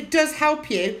 But if it does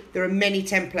help you, there are many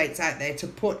templates out there to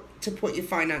put your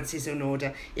finances in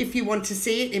order if you want to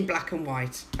see it in black and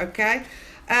white, okay?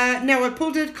 Now, I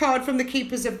pulled a card from the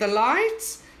Keepers of the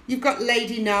Light. You've got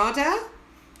Lady Nada.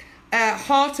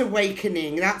 Heart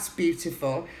awakening, that's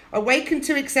beautiful. Awaken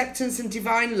to acceptance and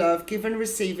divine love, give and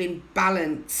receive in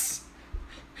balance.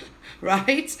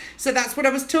 Right? So that's what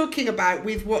I was talking about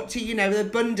with the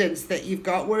abundance that you've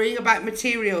got, worrying about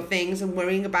material things and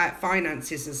worrying about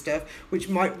finances and stuff, which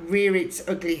might rear its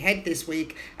ugly head this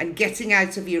week, and getting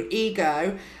out of your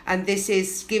ego. And this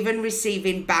is give and receive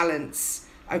in balance.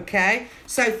 Okay?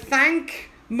 So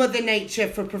thank Mother Nature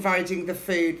for providing the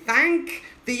food. Thank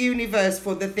the universe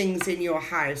for the things in your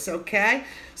house, okay?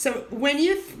 So when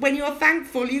you're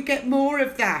thankful, you get more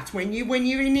of that. When you're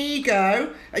in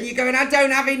ego and you're going, I don't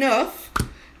have enough,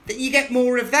 that you get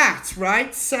more of that,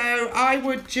 right? So I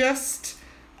would just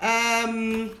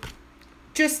don't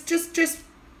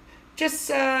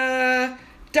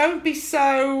be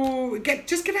so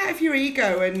get out of your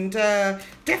ego, and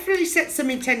definitely set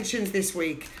some intentions this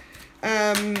week.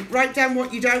 Write down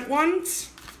what you don't want,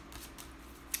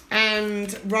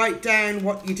 and write down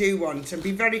what you do want, and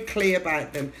be very clear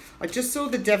about them. I just saw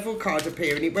the Devil card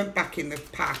appear and it went back in the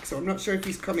pack, so I'm not sure if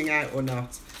he's coming out or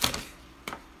not.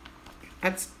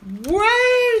 That's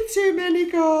way too many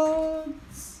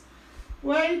cards.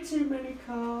 Way too many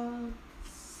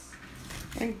cards.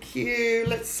 Thank you.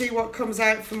 Let's see what comes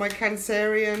out for my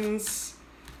Cancerians.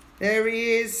 There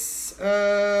he is.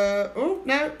 Oh,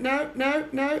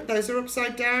 no. Those are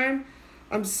upside down.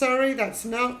 I'm sorry, that's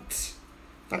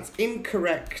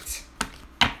incorrect.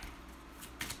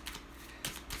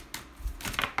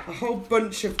 a whole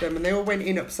bunch of them, and they all went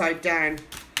in upside down.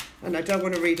 And I don't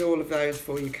want to read all of those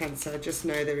for you, Cancer. I just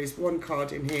know there is one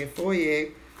card in here for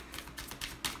you.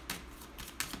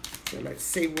 So let's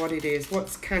see what it is.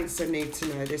 What's Cancer need to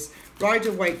know? This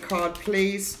Rider-Waite card,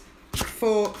 please,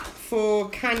 for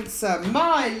Cancer.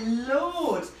 My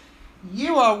Lord,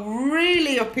 you are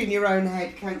really up in your own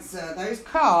head, Cancer. Those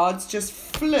cards just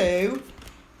flew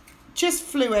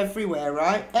everywhere,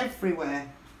 right? Everywhere.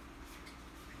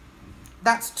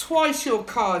 That's twice your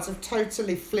cards have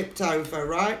totally flipped over,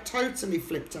 right? Totally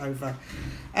flipped over.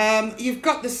 You've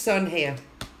got the Sun here.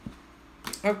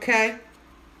 Okay.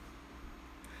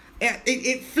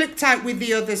 It flipped out with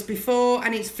the others before,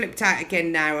 and it's flipped out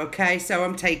again now, okay? So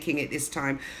I'm taking it this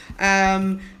time.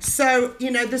 So, you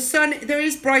know, the Sun, there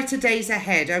is brighter days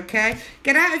ahead, okay?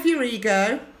 Get out of your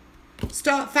ego.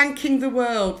 Start thanking the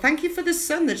world. Thank you for the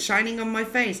sun that's shining on my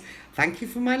face. Thank you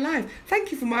for my life.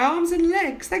 Thank you for my arms and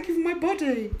legs. Thank you for my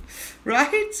body.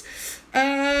 Right?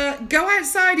 Go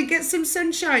outside and get some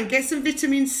sunshine. Get some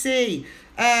vitamin C.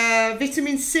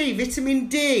 Vitamin C, vitamin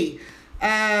D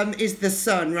is the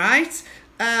sun, right?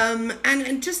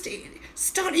 And just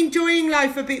start enjoying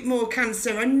life a bit more,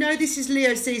 Cancer. I know this is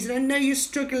Leo season. I know you're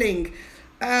struggling.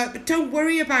 But don't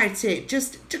worry about it.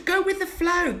 Just go with the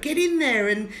flow. Get in there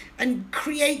and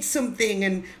create something,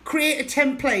 and create a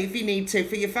template if you need to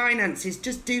for your finances.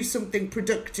 Just do something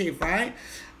productive, right?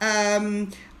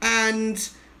 And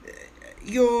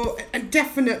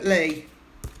definitely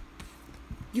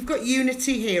you've got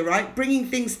unity here, right? Bringing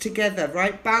things together,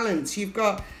 right? Balance. You've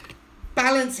got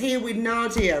balance here with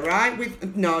Nadia, right?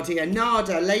 With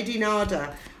Nada, Lady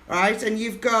Nada, right? And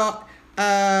you've got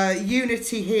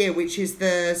unity here, which is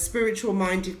the spiritual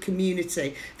minded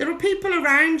community. There are people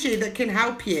around you that can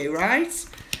help you, right?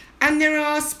 And there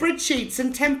are spreadsheets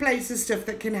and templates and stuff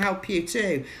that can help you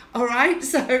too. All right,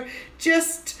 so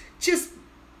just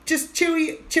chill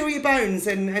your bones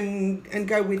and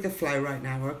go with the flow right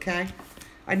now. Okay,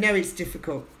 I know it's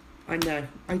difficult. I know,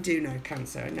 I do know,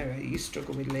 Cancer. I know you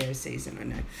struggle with Leo season. I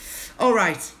know. All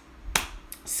right,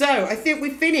 so I think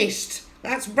we finished.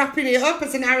 That's wrapping it up.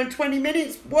 It's an hour and 20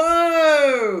 minutes.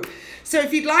 Whoa! So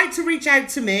if you'd like to reach out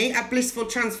to me at Blissful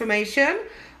Transformation,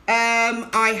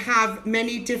 I have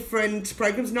many different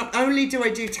programs. Not only do I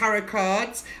do tarot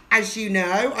cards, as you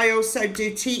know, I also do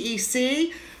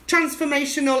TEC,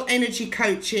 Transformational Energy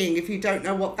Coaching. If you don't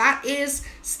know what that is,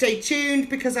 stay tuned,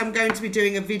 because I'm going to be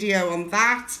doing a video on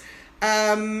that.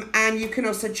 And you can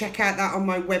also check out that on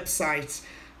my website.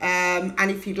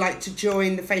 And if you'd like to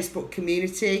join the Facebook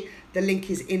community, the link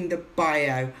is in the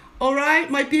bio. All right,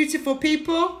 my beautiful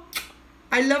people,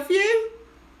 I love you.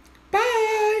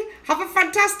 Bye. Have a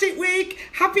fantastic week.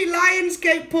 Happy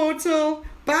Lionsgate portal.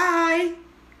 Bye.